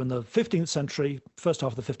 So in the 15th century, first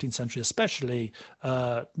half of the 15th century especially,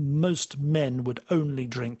 most men would only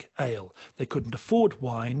drink ale. They couldn't afford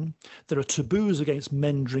wine. There are taboos against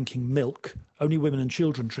men drinking milk. Only women and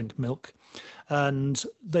children drink milk. And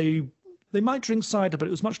they might drink cider, but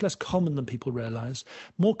it was much less common than people realise.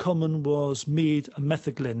 More common was mead and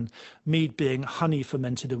metheglin, mead being honey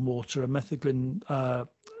fermented in water, and metheglin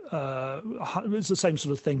it's the same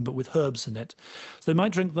sort of thing, but with herbs in it. So they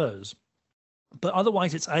might drink those. But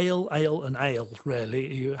otherwise, it's ale, and ale,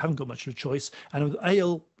 really. You haven't got much of a choice. And with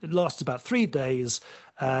ale, it lasts about 3 days.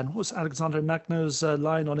 And what was Alexander Magno's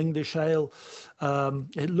line on English ale?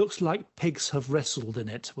 It looks like pigs have wrestled in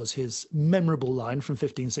it, was his memorable line from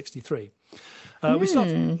 1563. We start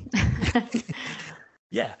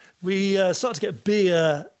to get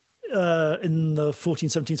beer in the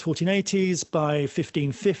 1470s, 1480s. By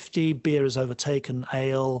 1550, beer has overtaken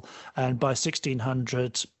ale, and by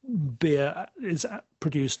 1600, beer is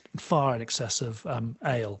produced far in excess of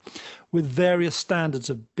ale, with various standards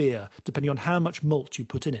of beer, depending on how much malt you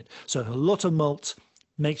put in it. So a lot of malt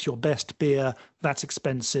makes your best beer. That's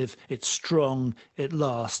expensive. It's strong. It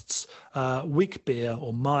lasts. Weak beer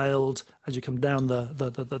or mild, as you come down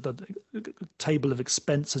the table of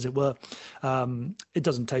expense, as it were, it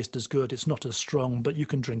doesn't taste as good. It's not as strong, but you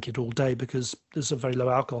can drink it all day because there's a very low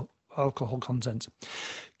alcohol content.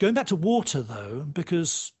 Going back to water, though,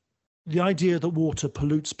 because the idea that water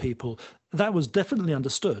pollutes people, that was definitely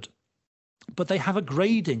understood. But they have a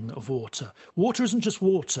grading of water. Water isn't just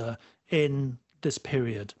water in this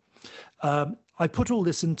period. I put all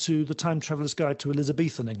this into the Time Traveller's Guide to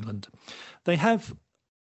Elizabethan England. They have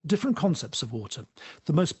different concepts of water.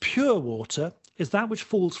 The most pure water is that which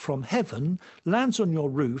falls from heaven, lands on your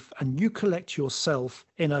roof, and you collect yourself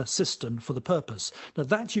in a cistern for the purpose. Now,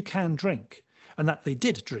 that you can drink, and that they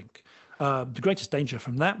did drink. The greatest danger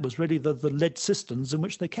from that was really the lead cisterns in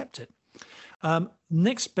which they kept it.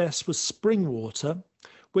 Next best was spring water,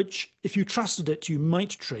 which if you trusted it, you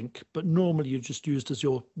might drink, but normally you just used as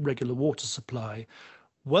your regular water supply.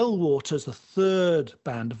 Well water is the third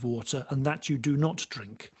band of water, and that you do not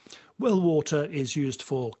drink. Well water is used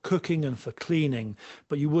for cooking and for cleaning,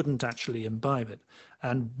 but you wouldn't actually imbibe it.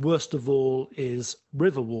 And worst of all is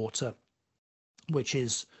river water, which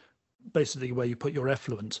is basically where you put your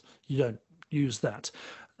effluent. You don't use that.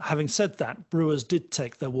 Having said that, brewers did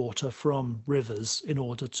take their water from rivers in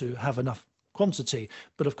order to have enough quantity,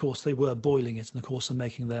 but of course they were boiling it in the course of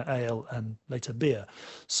making their ale and later beer.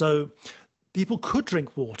 So people could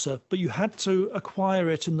drink water, but you had to acquire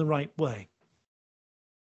it in the right way.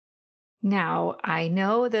 Now, I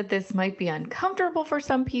know that this might be uncomfortable for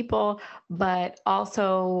some people, but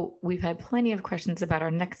also we've had plenty of questions about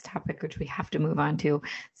our next topic, which we have to move on to.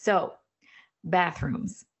 So,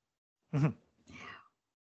 bathrooms. Mm-hmm.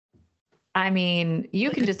 I mean, you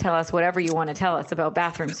can just tell us whatever you want to tell us about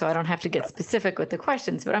bathrooms, so I don't have to get specific with the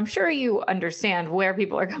questions, but I'm sure you understand where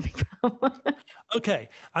people are coming from. Okay,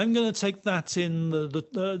 I'm going to take that in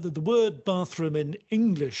the word bathroom in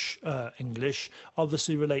English. English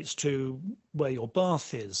obviously relates to where your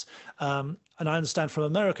bath is. And I understand from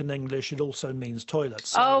American English, it also means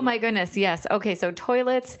toilets. So... Oh my goodness, yes. Okay, so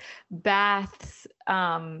toilets, baths,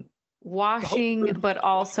 washing, but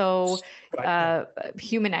also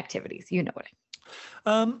human activities. You know what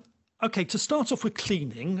okay, to start off with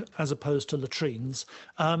cleaning as opposed to latrines.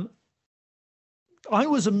 I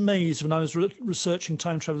was amazed when I was researching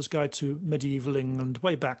Time Traveller's Guide to Medieval England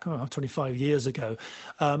way back 25 years ago,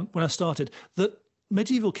 when I started, that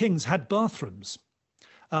medieval kings had bathrooms.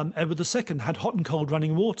 Edward II had hot and cold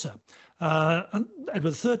running water. And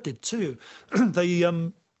Edward III did too.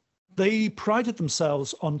 They prided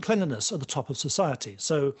themselves on cleanliness at the top of society.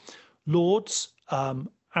 So lords,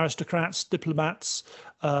 aristocrats, diplomats,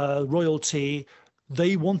 royalty,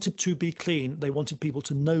 they wanted to be clean. They wanted people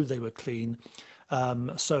to know they were clean.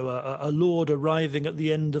 So a lord arriving at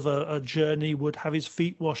the end of a journey would have his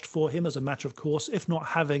feet washed for him as a matter of course, if not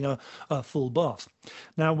having a full bath.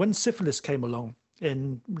 Now, when syphilis came along,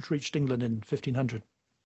 which reached England in 1500,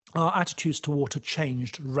 our attitudes to water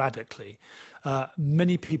changed radically.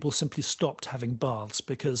 Many people simply stopped having baths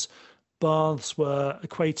because baths were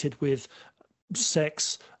equated with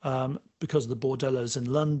sex because of the bordellos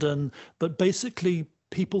in London. But basically,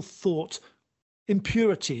 people thought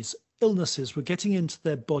impurities, illnesses were getting into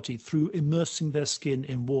their body through immersing their skin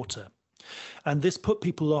in water. And this put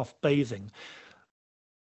people off bathing.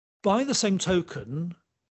 By the same token,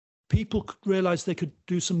 people realized they could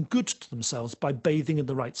do some good to themselves by bathing in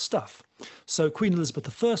the right stuff. So Queen Elizabeth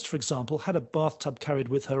I, for example, had a bathtub carried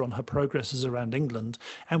with her on her progresses around England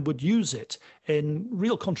and would use it in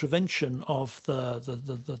real contravention of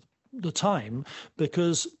the time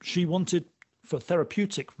because she wanted, for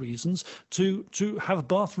therapeutic reasons, to have a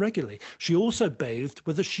bath regularly. She also bathed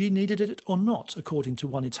whether she needed it or not, according to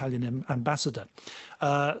one Italian ambassador.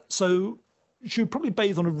 So she would probably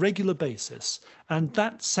bathe on a regular basis, and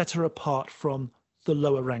that set her apart from the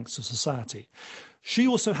lower ranks of society. She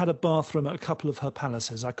also had a bathroom at a couple of her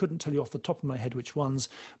palaces. I couldn't tell you off the top of my head which ones,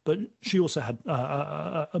 but she also had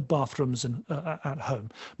bathrooms at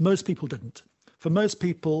home. Most people didn't. For most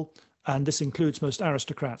people, and this includes most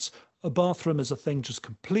aristocrats, a bathroom is a thing just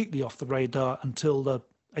completely off the radar until the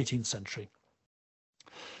 18th century.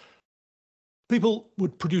 People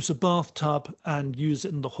would produce a bathtub and use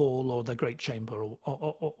it in the hall or their great chamber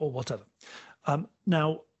or whatever.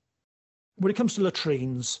 Now, when it comes to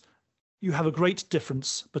latrines, you have a great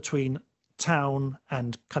difference between town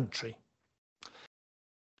and country.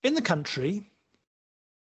 In the country,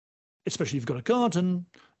 especially if you've got a garden,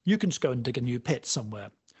 you can just go and dig a new pit somewhere.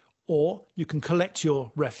 Or you can collect your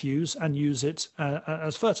refuse and use it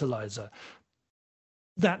as fertilizer.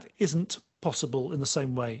 That isn't possible in the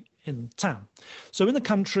same way in town. So in the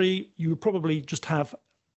country, you would probably just have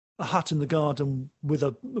a hut in the garden with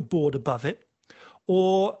a board above it.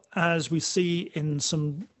 Or, as we see in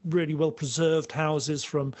some really well-preserved houses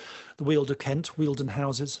from the Weald of Kent, Wealden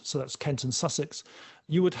houses, so that's Kent and Sussex,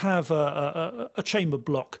 you would have a chamber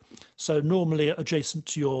block. So normally adjacent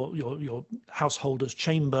to your householder's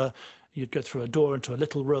chamber, you'd go through a door into a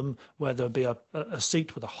little room where there'd be a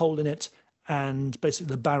seat with a hole in it, and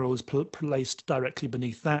basically the barrel is placed directly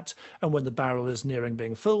beneath that. And when the barrel is nearing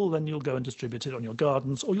being full, then you'll go and distribute it on your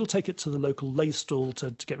gardens, or you'll take it to the local lay stall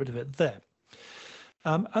to get rid of it there.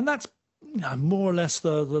 And that's more or less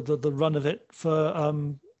the run of it for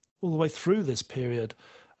all the way through this period.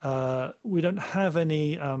 We don't have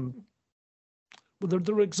any. There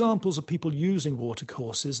are examples of people using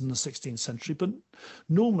watercourses in the 16th century, but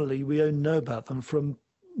normally we only know about them from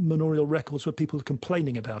manorial records where people are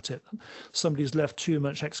complaining about it. Somebody's left too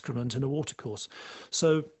much excrement in a watercourse.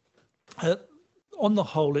 So on the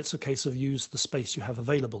whole, it's a case of use the space you have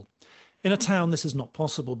available. In a town, this is not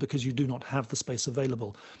possible because you do not have the space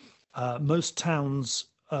available. Most towns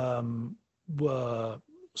were,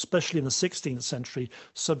 especially in the 16th century,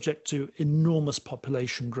 subject to enormous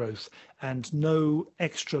population growth and no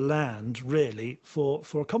extra land really for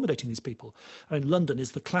accommodating these people. I mean, London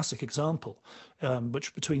is the classic example,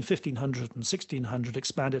 which between 1500 and 1600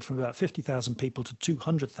 expanded from about 50,000 people to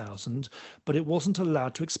 200,000, but it wasn't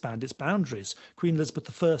allowed to expand its boundaries. Queen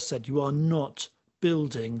Elizabeth I said, "You are not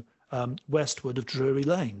building westward of Drury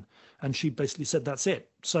Lane." And she basically said, that's it.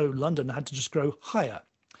 So London had to just grow higher.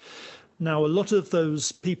 Now, a lot of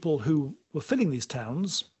those people who were filling these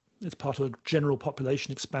towns, it's part of a general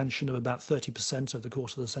population expansion of about 30% over the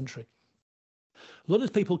course of the century. A lot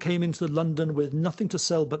of people came into London with nothing to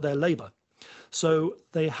sell but their labour. So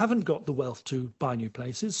they haven't got the wealth to buy new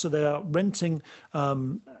places. So they are renting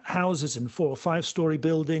houses in 4- or 5-story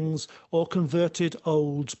buildings, or converted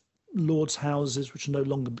old lords' houses, which are no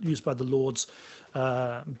longer used by the lords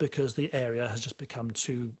because the area has just become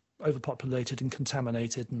too overpopulated and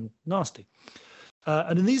contaminated and nasty.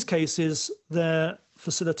 And in these cases, their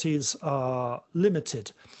facilities are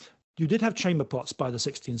limited. You did have chamber pots by the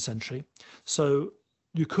 16th century, so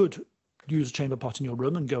you could use a chamber pot in your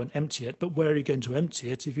room and go and empty it, but where are you going to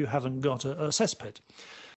empty it if you haven't got a cesspit?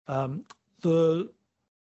 The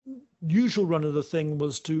usual run of the thing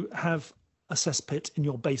was to have a cesspit in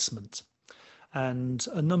your basement. And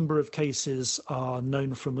a number of cases are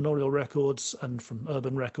known from manorial records and from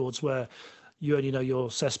urban records where you only know your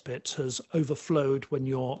cesspit has overflowed when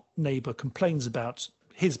your neighbour complains about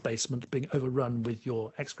his basement being overrun with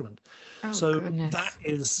your excrement. Oh, so goodness. that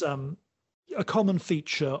is a common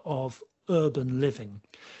feature of urban living.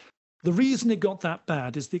 The reason it got that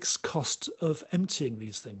bad is the cost of emptying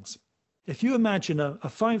these things. If you imagine a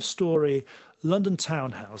 5-story London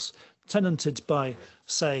townhouse tenanted by,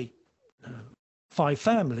 say, 5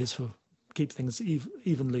 families to keep things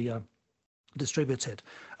evenly distributed,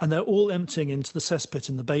 and they're all emptying into the cesspit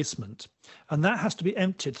in the basement, and that has to be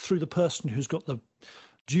emptied through the person who's got the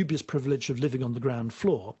dubious privilege of living on the ground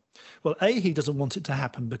floor. Well, A, he doesn't want it to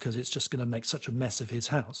happen because it's just going to make such a mess of his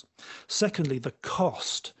house. Secondly, the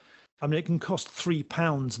cost. I mean, it can cost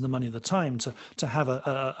 £3 in the money of the time to have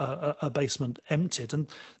a basement emptied. And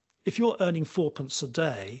if you're earning 4p a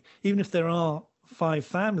day, even if there are 5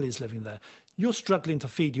 families living there, you're struggling to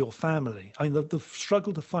feed your family. I mean, the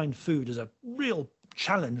struggle to find food is a real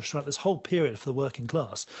challenge throughout this whole period for the working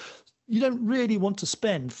class. You don't really want to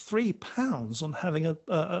spend £3 on having a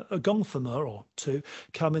gongfamer or 2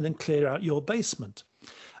 come in and clear out your basement.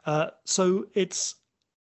 So it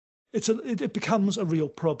becomes a real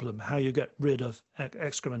problem how you get rid of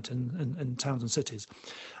excrement in towns and cities.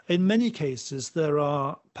 In many cases, there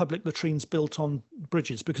are public latrines built on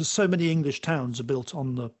bridges because so many English towns are built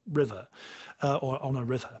on the river or on a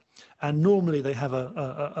river. And normally they have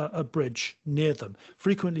a bridge near them.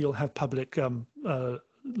 Frequently, you'll have public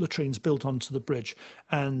latrines built onto the bridge.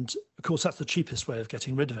 And of course, that's the cheapest way of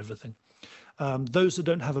getting rid of everything. Those that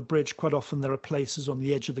don't have a bridge, quite often there are places on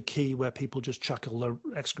the edge of the quay where people just chuck all their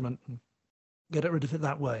excrement and get rid of it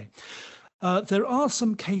that way. There are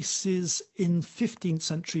some cases in 15th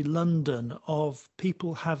century London of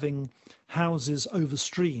people having houses over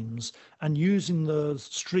streams and using the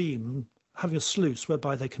stream, having a sluice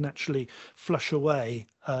whereby they can actually flush away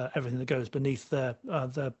everything that goes beneath their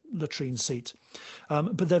latrine seat.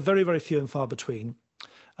 But they're very, very few and far between.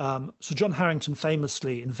 Sir John Harrington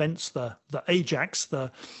famously invents the Ajax,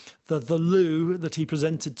 the loo that he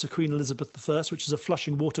presented to Queen Elizabeth I, which is a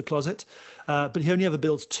flushing water closet. But he only ever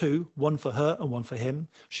builds two, one for her and one for him.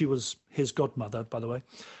 She was his godmother, by the way.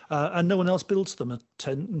 And no one else builds them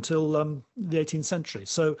until the 18th century.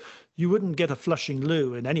 So you wouldn't get a flushing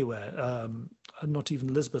loo in anywhere. And not even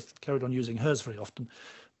Elizabeth carried on using hers very often.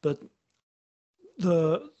 But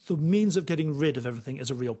the means of getting rid of everything is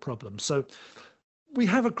a real problem. So we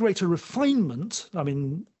have a greater refinement. I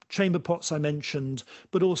mean, chamber pots I mentioned,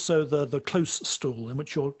 but also the close stool, in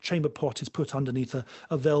which your chamber pot is put underneath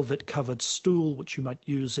a velvet covered stool, which you might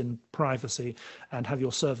use in privacy and have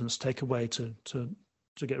your servants take away to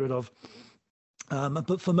get rid of.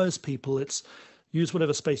 But for most people, it's use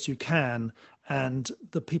whatever space you can. And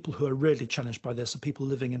the people who are really challenged by this are people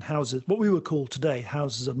living in houses, what we would call today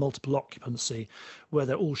houses of multiple occupancy, where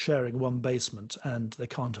they're all sharing one basement and they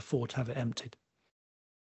can't afford to have it emptied.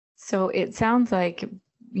 So it sounds like,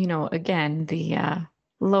 again, the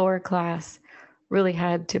lower class really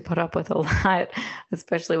had to put up with a lot,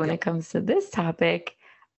 especially when it comes to this topic,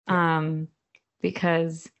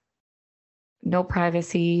 because no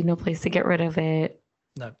privacy, no place to get rid of it.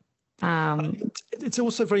 No. It's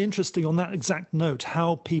also very interesting on that exact note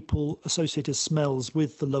how people associated smells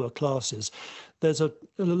with the lower classes. There's a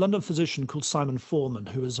London physician called Simon Foreman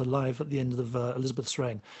who was alive at the end of Elizabeth's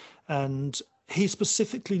reign, and he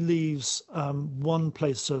specifically leaves one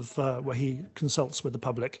place of where he consults with the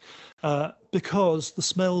public because the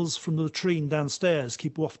smells from the latrine downstairs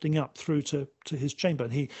keep wafting up through to his chamber,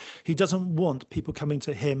 and he doesn't want people coming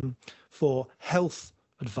to him for health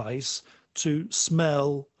advice to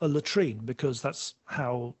smell a latrine, because that's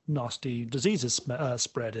how nasty diseases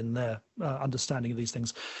spread in their understanding of these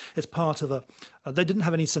things. It's part of they didn't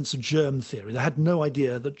have any sense of germ theory. They had no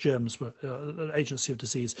idea that germs were an agency of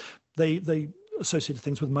disease. They associated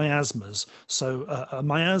things with miasmas. So a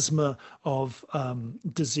miasma of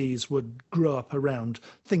disease would grow up around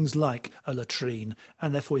things like a latrine,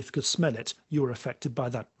 and therefore if you could smell it, you were affected by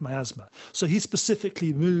that miasma. So he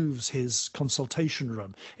specifically moves his consultation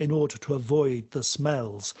room in order to avoid the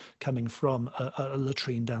smells coming from a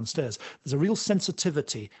latrine downstairs. There's a real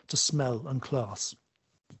sensitivity to smell and class.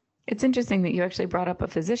 It's interesting that you actually brought up a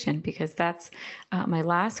physician, because that's my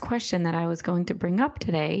last question that I was going to bring up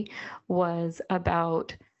today was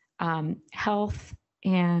about health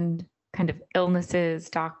and kind of illnesses,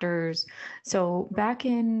 doctors. So back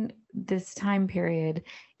in this time period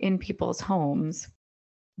in people's homes,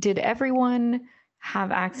 did everyone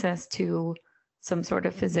have access to some sort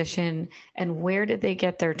of physician, and where did they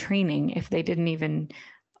get their training if they didn't even,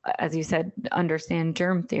 as you said, understand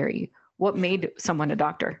germ theory? What made someone a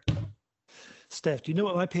doctor? Steph, do you know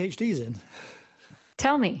what my PhD is in?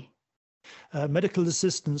 Tell me. Medical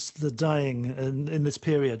assistance to the dying in this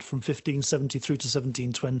period from 1570 through to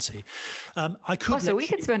 1720. So we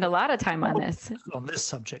could spend a lot of time on this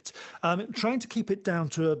subject. Trying to keep it down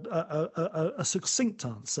to a succinct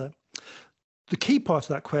answer. The key part of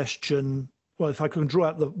that question, well, if I can draw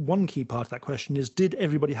out the one key part of that question, is did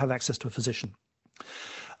everybody have access to a physician?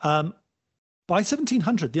 By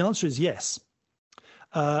 1700, the answer is yes.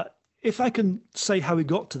 If I can say how we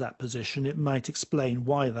got to that position, it might explain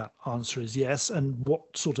why that answer is yes and what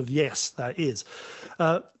sort of yes that is.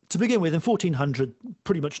 To begin with, in 1400,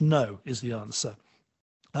 pretty much no is the answer.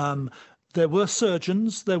 There were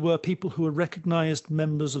surgeons. There were people who were recognized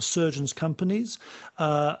members of surgeons' companies.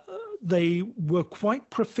 They were quite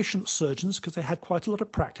proficient surgeons because they had quite a lot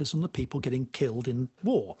of practice on the people getting killed in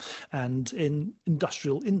war and in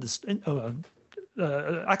industrial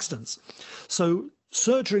accidents. So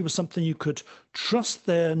surgery was something you could trust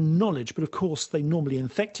their knowledge, but of course they normally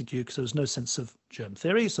infected you because there was no sense of germ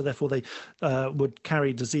theory. So therefore they would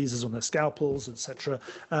carry diseases on their scalpels, etc.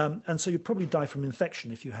 And so you'd probably die from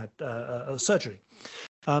infection if you had surgery.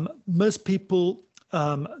 Most people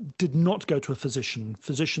did not go to a physician.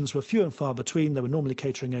 Physicians were few and far between. They were normally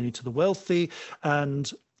catering only to the wealthy.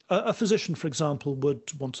 And a physician, for example, would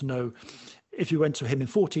want to know, if you went to him in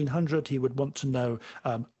 1400, he would want to know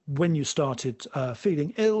when you started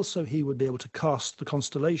feeling ill, so he would be able to cast the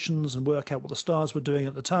constellations and work out what the stars were doing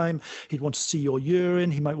at the time. He'd want to see your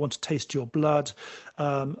urine. He might want to taste your blood.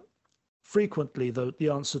 Frequently, the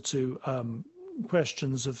answer to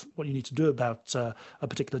questions of what you need to do about a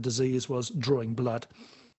particular disease was drawing blood.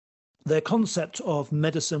 Their concept of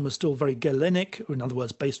medicine was still very Galenic, in other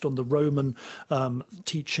words, based on the Roman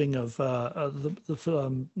teaching of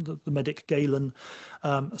the medic Galen,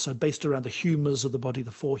 so based around the humours of the body, the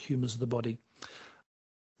four humours of the body.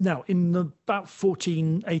 Now, in about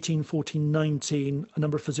 1419, a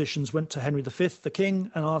number of physicians went to Henry V, the king,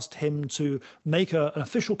 and asked him to make an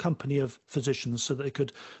official company of physicians so that they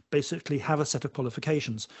could basically have a set of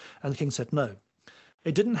qualifications. And the king said no.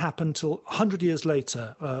 It didn't happen until 100 years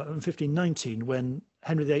later, in 1519, when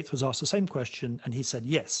Henry VIII was asked the same question, and he said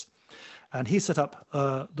yes. And he set up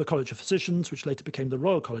the College of Physicians, which later became the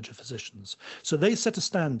Royal College of Physicians. So they set a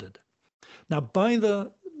standard. Now, by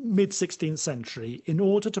the mid-16th century, in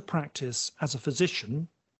order to practice as a physician,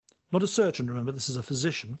 not a surgeon, remember, this is a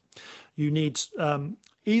physician, you need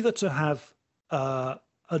either to have a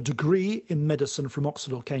degree in medicine from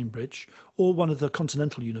Oxford or Cambridge, or one of the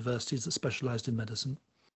continental universities that specialised in medicine.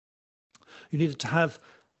 You needed to have,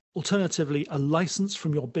 alternatively, a licence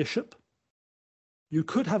from your bishop. You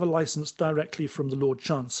could have a licence directly from the Lord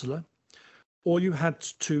Chancellor, or you had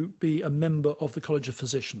to be a member of the College of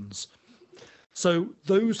Physicians. So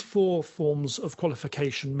those four forms of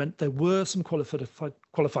qualification meant there were some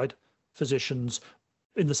qualified physicians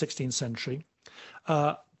in the 16th century,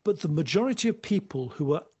 but the majority of people who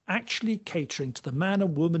were actually catering to the man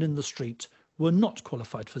and woman in the street were not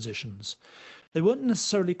qualified physicians. They weren't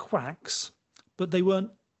necessarily quacks, but they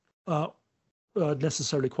weren't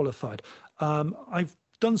necessarily qualified. I've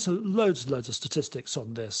done loads of statistics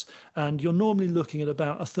on this, and you're normally looking at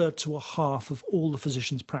about a third to a half of all the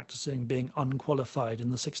physicians practicing being unqualified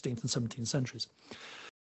in the 16th and 17th centuries.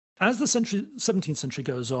 As the 17th century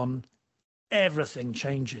goes on, everything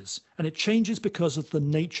changes, and it changes because of the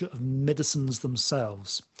nature of medicines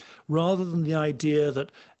themselves. Rather than the idea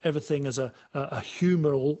that everything is a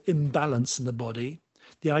humoral imbalance in the body,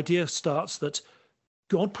 the idea starts that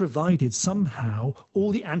God provided somehow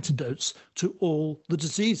all the antidotes to all the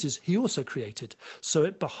diseases he also created. So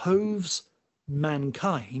it behoves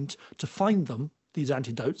mankind to find them, these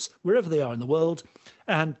antidotes, wherever they are in the world,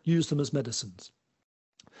 and use them as medicines.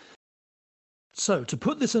 So to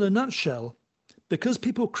put this in a nutshell, because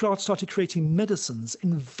people started creating medicines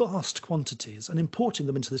in vast quantities and importing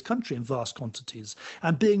them into this country in vast quantities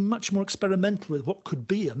and being much more experimental with what could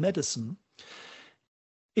be a medicine,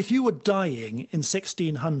 if you were dying in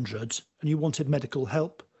 1600 and you wanted medical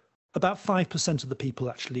help, about 5% of the people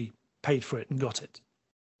actually paid for it and got it.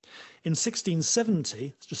 In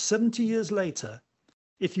 1670, just 70 years later,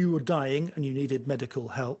 if you were dying and you needed medical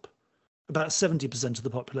help, about 70% of the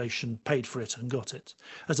population paid for it and got it.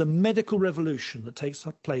 As a medical revolution that takes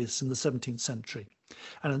place in the 17th century.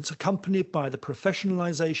 And it's accompanied by the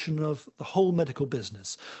professionalization of the whole medical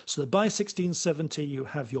business. So that by 1670, you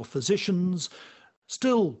have your physicians,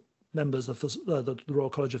 still members of the Royal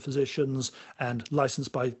College of Physicians and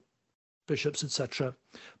licensed by bishops, etc.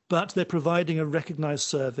 But they're providing a recognized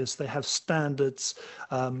service. They have standards,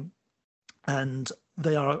 and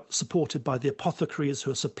they are supported by the apothecaries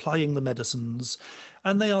who are supplying the medicines.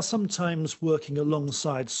 And they are sometimes working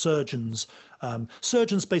alongside surgeons.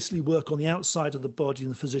 Surgeons basically work on the outside of the body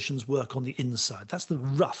and the physicians work on the inside. That's the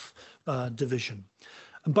rough division.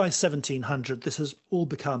 And by 1700, this has all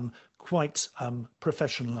become quite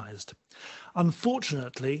professionalized.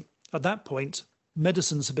 Unfortunately, at that point,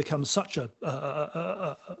 medicines have become such a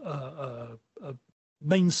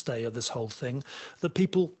mainstay of this whole thing that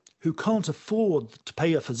people who can't afford to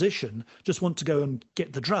pay a physician just want to go and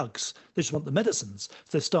get the drugs. They just want the medicines.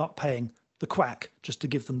 So they start paying the quack just to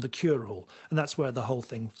give them the cure-all. And that's where the whole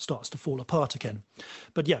thing starts to fall apart again.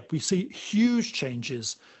 But yeah, we see huge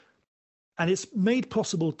changes. And it's made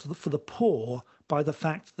possible for the poor by the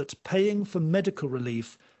fact that paying for medical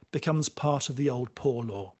relief becomes part of the old poor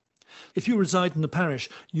law. If you reside in a parish,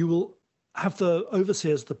 you will have the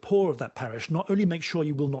overseers, the poor of that parish, not only make sure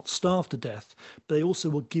you will not starve to death, but they also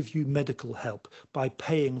will give you medical help by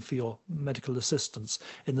paying for your medical assistance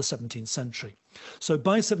in the 17th century. So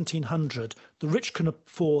by 1700, the rich can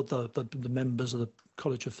afford the members of the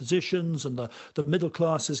College of Physicians, and the middle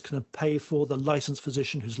classes can pay for the licensed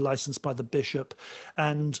physician who's licensed by the bishop,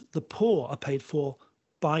 and the poor are paid for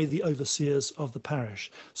by the overseers of the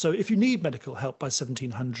parish. So if you need medical help by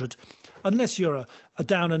 1700, unless you're a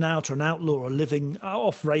down and out or an outlaw or living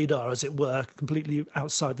off radar, as it were, completely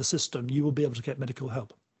outside the system, you will be able to get medical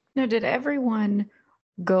help. Now, did everyone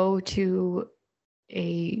go to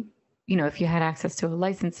if you had access to a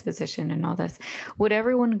licensed physician and all this, would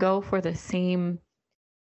everyone go for the same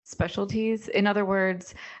specialties? In other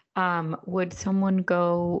words, would someone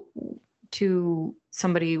go to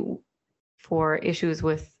somebody for issues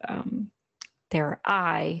with their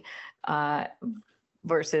eye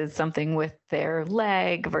versus something with their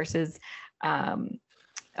leg versus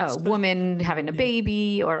a woman having a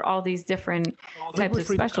baby, or all these different types of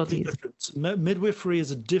specialties? Midwifery is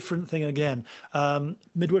a different thing again.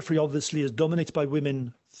 Midwifery obviously is dominated by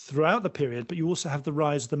women throughout the period, but you also have the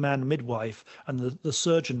rise of the man midwife and the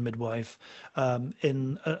surgeon midwife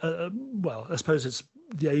well, I suppose it's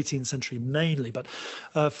the 18th century mainly, but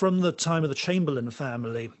from the time of the Chamberlain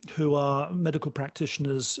family, who are medical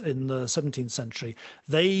practitioners in the 17th century,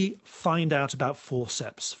 they find out about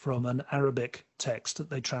forceps from an Arabic text that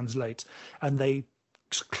they translate, and they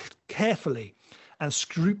carefully and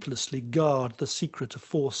scrupulously guard the secret of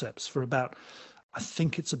forceps for about, I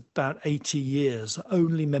think it's about 80 years.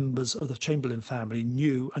 Only members of the Chamberlain family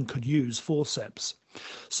knew and could use forceps.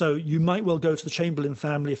 So you might well go to the Chamberlain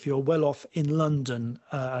family if you're well off in London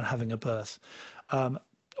and having a birth.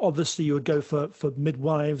 Obviously, you would go for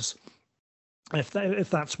midwives if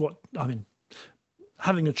that's what, I mean,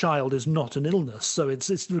 having a child is not an illness, so it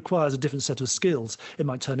requires a different set of skills. It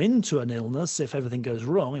might turn into an illness if everything goes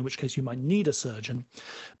wrong, in which case you might need a surgeon.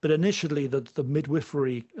 But initially, the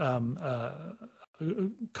midwifery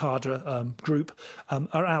cadre group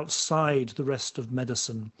are outside the rest of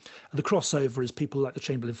medicine. The crossover is people like the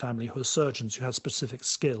Chamberlain family who are surgeons who have specific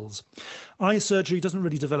skills. Eye surgery doesn't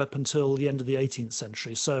really develop until the end of the 18th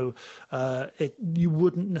century, so you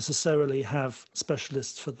wouldn't necessarily have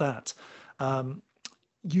specialists for that.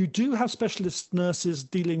 You do have specialist nurses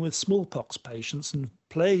dealing with smallpox patients and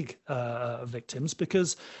plague victims,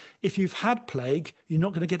 because if you've had plague, you're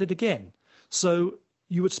not going to get it again. So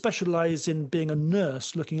you would specialize in being a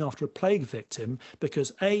nurse looking after a plague victim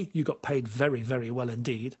because A, you got paid very, very well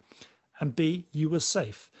indeed, and B, you were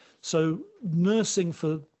safe. So nursing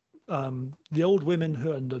for the old women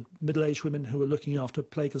and the middle-aged women who are looking after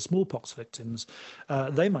plague and smallpox victims,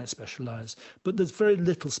 they might specialize, but there's very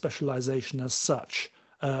little specialization as such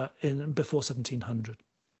before 1700.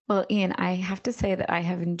 Well, Ian, I have to say that I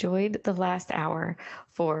have enjoyed the last hour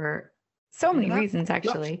for so many reasons,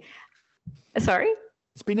 actually. Sorry?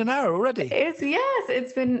 It's been an hour already.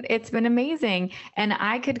 It's been amazing. And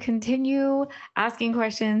I could continue asking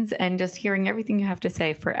questions and just hearing everything you have to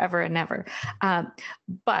say forever and ever.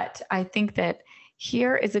 But I think that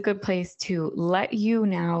here is a good place to let you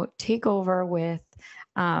now take over with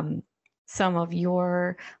some of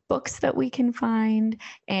your books that we can find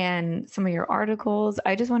and some of your articles.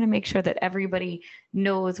 I just want to make sure that everybody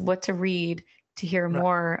knows what to read to hear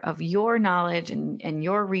more of your knowledge and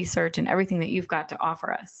your research and everything that you've got to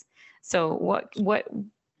offer us. So what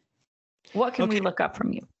can we look up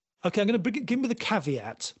from you? Okay, I'm going to give me the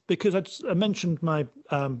caveat, because I mentioned my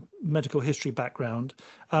medical history background.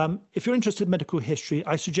 If you're interested in medical history,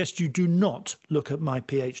 I suggest you do not look at my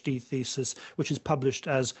PhD thesis, which is published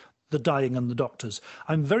as The Dying and the Doctors.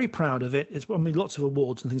 I'm very proud of it. It's won me lots of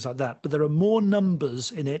awards and things like that, but there are more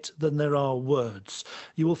numbers in it than there are words.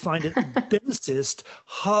 You will find it the densest,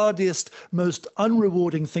 hardest, most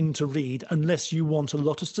unrewarding thing to read unless you want a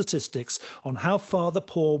lot of statistics on how far the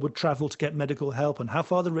poor would travel to get medical help and how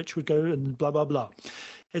far the rich would go and blah, blah, blah.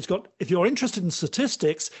 It's got, if you're interested in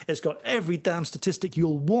statistics, it's got every damn statistic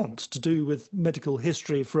you'll want to do with medical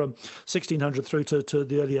history from 1600 through to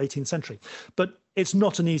the early 18th century. But it's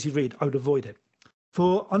not an easy read. I would avoid it.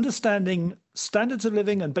 For understanding standards of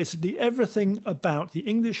living and basically everything about the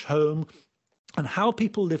English home and how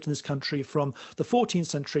people lived in this country from the 14th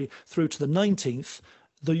century through to the 19th,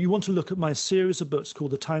 you want to look at my series of books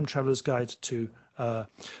called The Time Traveller's Guide to the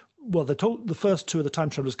first two are The Time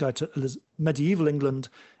Traveller's Guide to Medieval England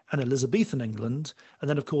and Elizabethan England. And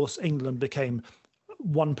then, of course, England became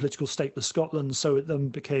one political state with Scotland. So it then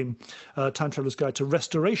became Time Traveller's Guide to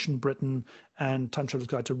Restoration Britain and Time Traveller's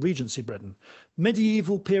Guide to Regency Britain.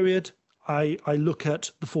 Medieval period, I look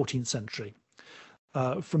at the 14th century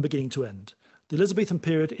from beginning to end. The Elizabethan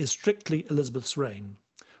period is strictly Elizabeth's reign.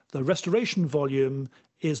 The Restoration volume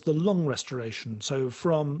is the long restoration, so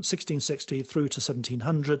from 1660 through to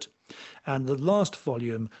 1700. And the last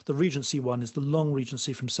volume, the Regency one, is the long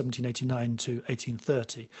Regency from 1789 to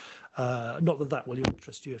 1830. Not that will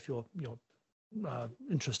interest you if you're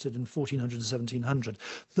interested in 1400 and 1700.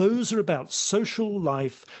 Those are about social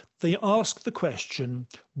life. They ask the question,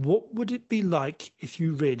 what would it be like if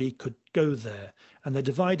you really could go there? And they're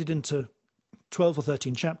divided into 12 or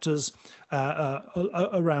 13 chapters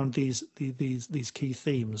around these key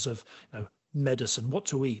themes of medicine, what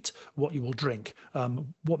to eat, what you will drink,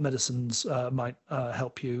 what medicines might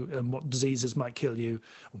help you, and what diseases might kill you,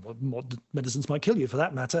 what medicines might kill you for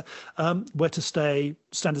that matter, where to stay,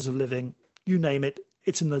 standards of living, you name it,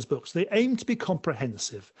 it's in those books. They aim to be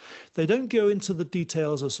comprehensive. They don't go into the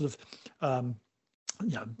details of sort of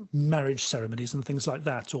marriage ceremonies and things like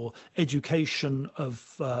that, or education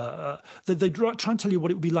of they try and tell you what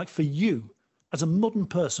it would be like for you as a modern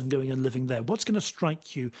person going and living there. What's going to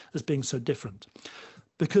strike you as being so different?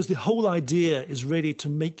 because the whole idea is really to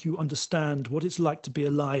make you understand what it's like to be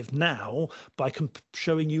alive now by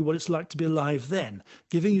showing you what it's like to be alive then,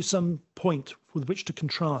 giving you some point with which to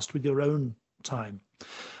contrast with your own time.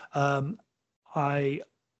 Those are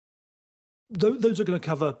going to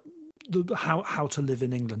cover how to live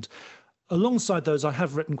in England. Alongside those, I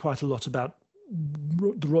have written quite a lot about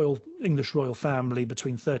the English royal family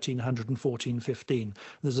between 1300 and 1415.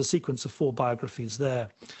 There's a sequence of 4 biographies there.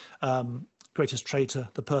 Greatest Traitor,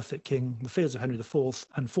 The Perfect King, The Fears of Henry IV,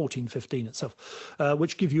 and 1415 itself,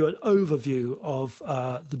 which give you an overview of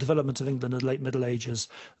the development of England in the late Middle Ages.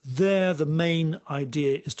 There, the main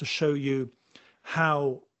idea is to show you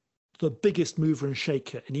how the biggest mover and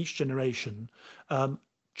shaker in each generation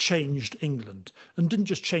changed England, and didn't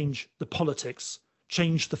just change the politics,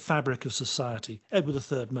 changed the fabric of society, Edward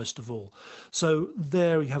III most of all. So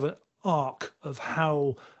there you have an arc of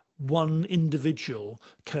how one individual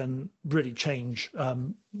can really change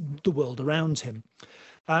the world around him.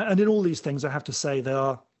 And in all these things, I have to say, they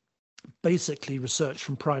are basically research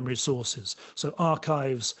from primary sources. So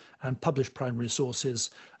archives and published primary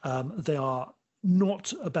sources. They are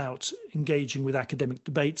not about engaging with academic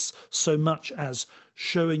debates so much as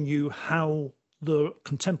showing you how the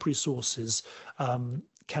contemporary sources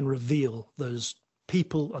can reveal those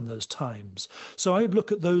people and those times. So I would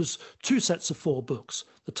look at those 2 sets of 4 books,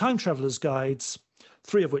 the Time Traveller's Guides,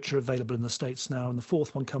 3 of which are available in the States now, and the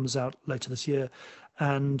 4th one comes out later this year,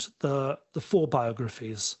 and the 4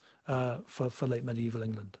 biographies for late medieval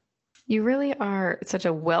England. You really are such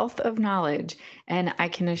a wealth of knowledge, and I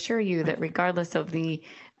can assure you that regardless of the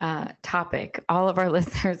topic, all of our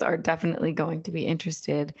listeners are definitely going to be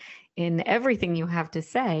interested in everything you have to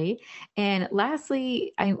say. And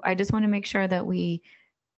lastly, I just want to make sure that we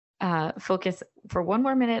focus for 1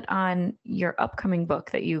 more minute on your upcoming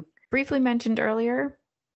book that you briefly mentioned earlier.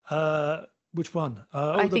 Which one?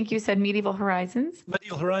 I think you said Medieval Horizons.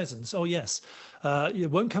 Medieval Horizons. Oh, yes. It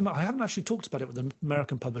won't come out. I haven't actually talked about it with an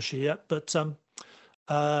American publisher yet, but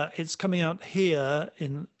it's coming out here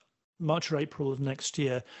in March or April of next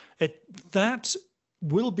year. That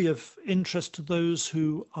will be of interest to those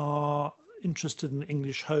who are interested in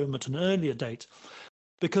English home at an earlier date,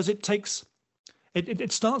 because it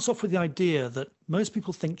starts off with the idea that most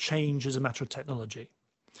people think change is a matter of technology.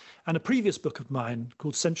 And a previous book of mine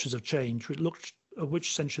called Centuries of Change, which looked at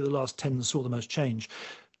which century the last 10 saw the most change,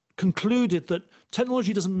 concluded that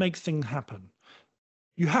technology doesn't make things happen.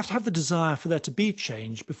 You have to have the desire for there to be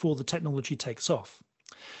change before the technology takes off.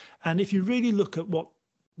 And if you really look at what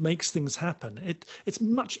makes things happen, it's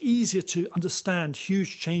much easier to understand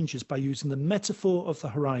huge changes by using the metaphor of the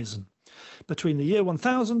horizon. Between the year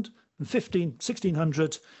 1000 and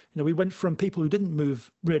 1600, we went from people who didn't move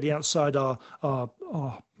really outside our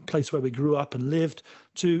place where we grew up and lived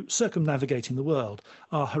to circumnavigating the world.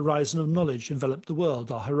 Our horizon of knowledge enveloped the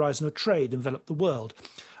world. Our horizon of trade enveloped the world.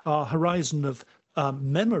 Our horizon of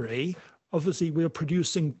memory, obviously we were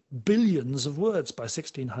producing billions of words by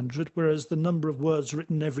 1600, whereas the number of words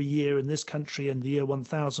written every year in this country in the year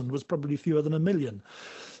 1000 was probably fewer than 1 million.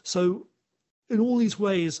 So in all these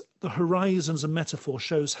ways, the horizon as a metaphor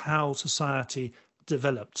shows how society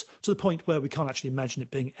developed to the point where we can't actually imagine it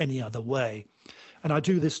being any other way. And I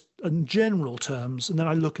do this in general terms, and then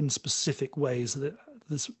I look in specific ways that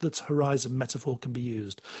this horizon metaphor can be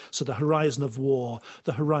used. So the horizon of war,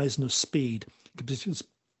 the horizon of speed.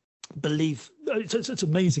 Believe it's an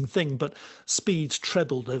amazing thing, but speeds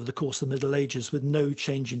trebled over the course of the Middle Ages with no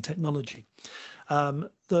change in technology.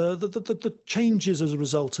 The changes as a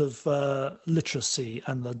result of literacy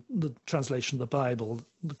and the translation of the Bible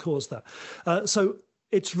caused that. So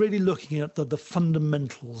it's really looking at the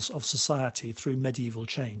fundamentals of society through medieval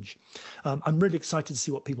change. I'm really excited to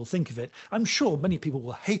see what people think of it. I'm sure many people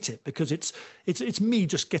will hate it because it's me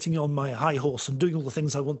just getting on my high horse and doing all the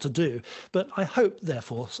things I want to do. But I hope,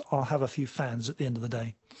 therefore, I'll have a few fans at the end of the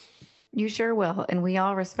day. You sure will. And we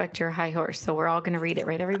all respect your high horse. So we're all going to read it,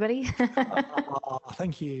 right, everybody?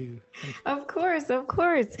 Thank you. Of course, of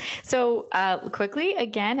course. So quickly,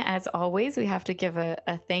 again, as always, we have to give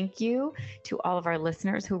a thank you to all of our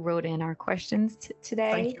listeners who wrote in our questions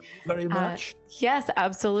today. Thank you very much. Yes,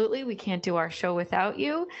 absolutely. We can't do our show without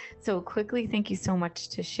you. So quickly, thank you so much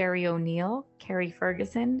to Sherry O'Neill, Carrie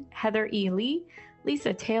Ferguson, Heather E. Lee,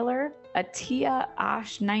 Lisa Taylor, Atia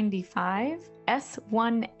Osh 95,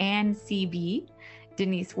 S1 and CB,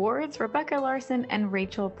 Denise Wards, Rebecca Larson, and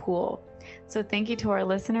Rachel Poole. So thank you to our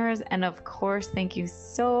listeners. And of course, thank you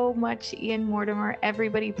so much, Ian Mortimer.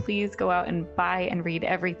 Everybody, please go out and buy and read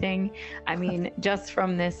everything. I mean, just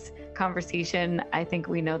from this conversation, I think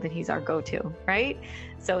we know that he's our go-to, right?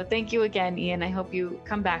 So thank you again, Ian. I hope you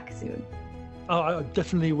come back soon. Oh, I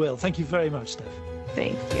definitely will. Thank you very much, Steph.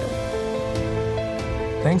 Thank you.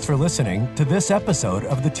 Thanks for listening to this episode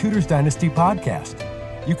of the Tudors Dynasty Podcast.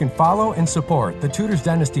 You can follow and support the Tudors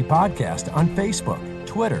Dynasty Podcast on Facebook,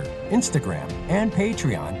 Twitter, Instagram, and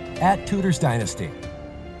Patreon @Tudors Dynasty.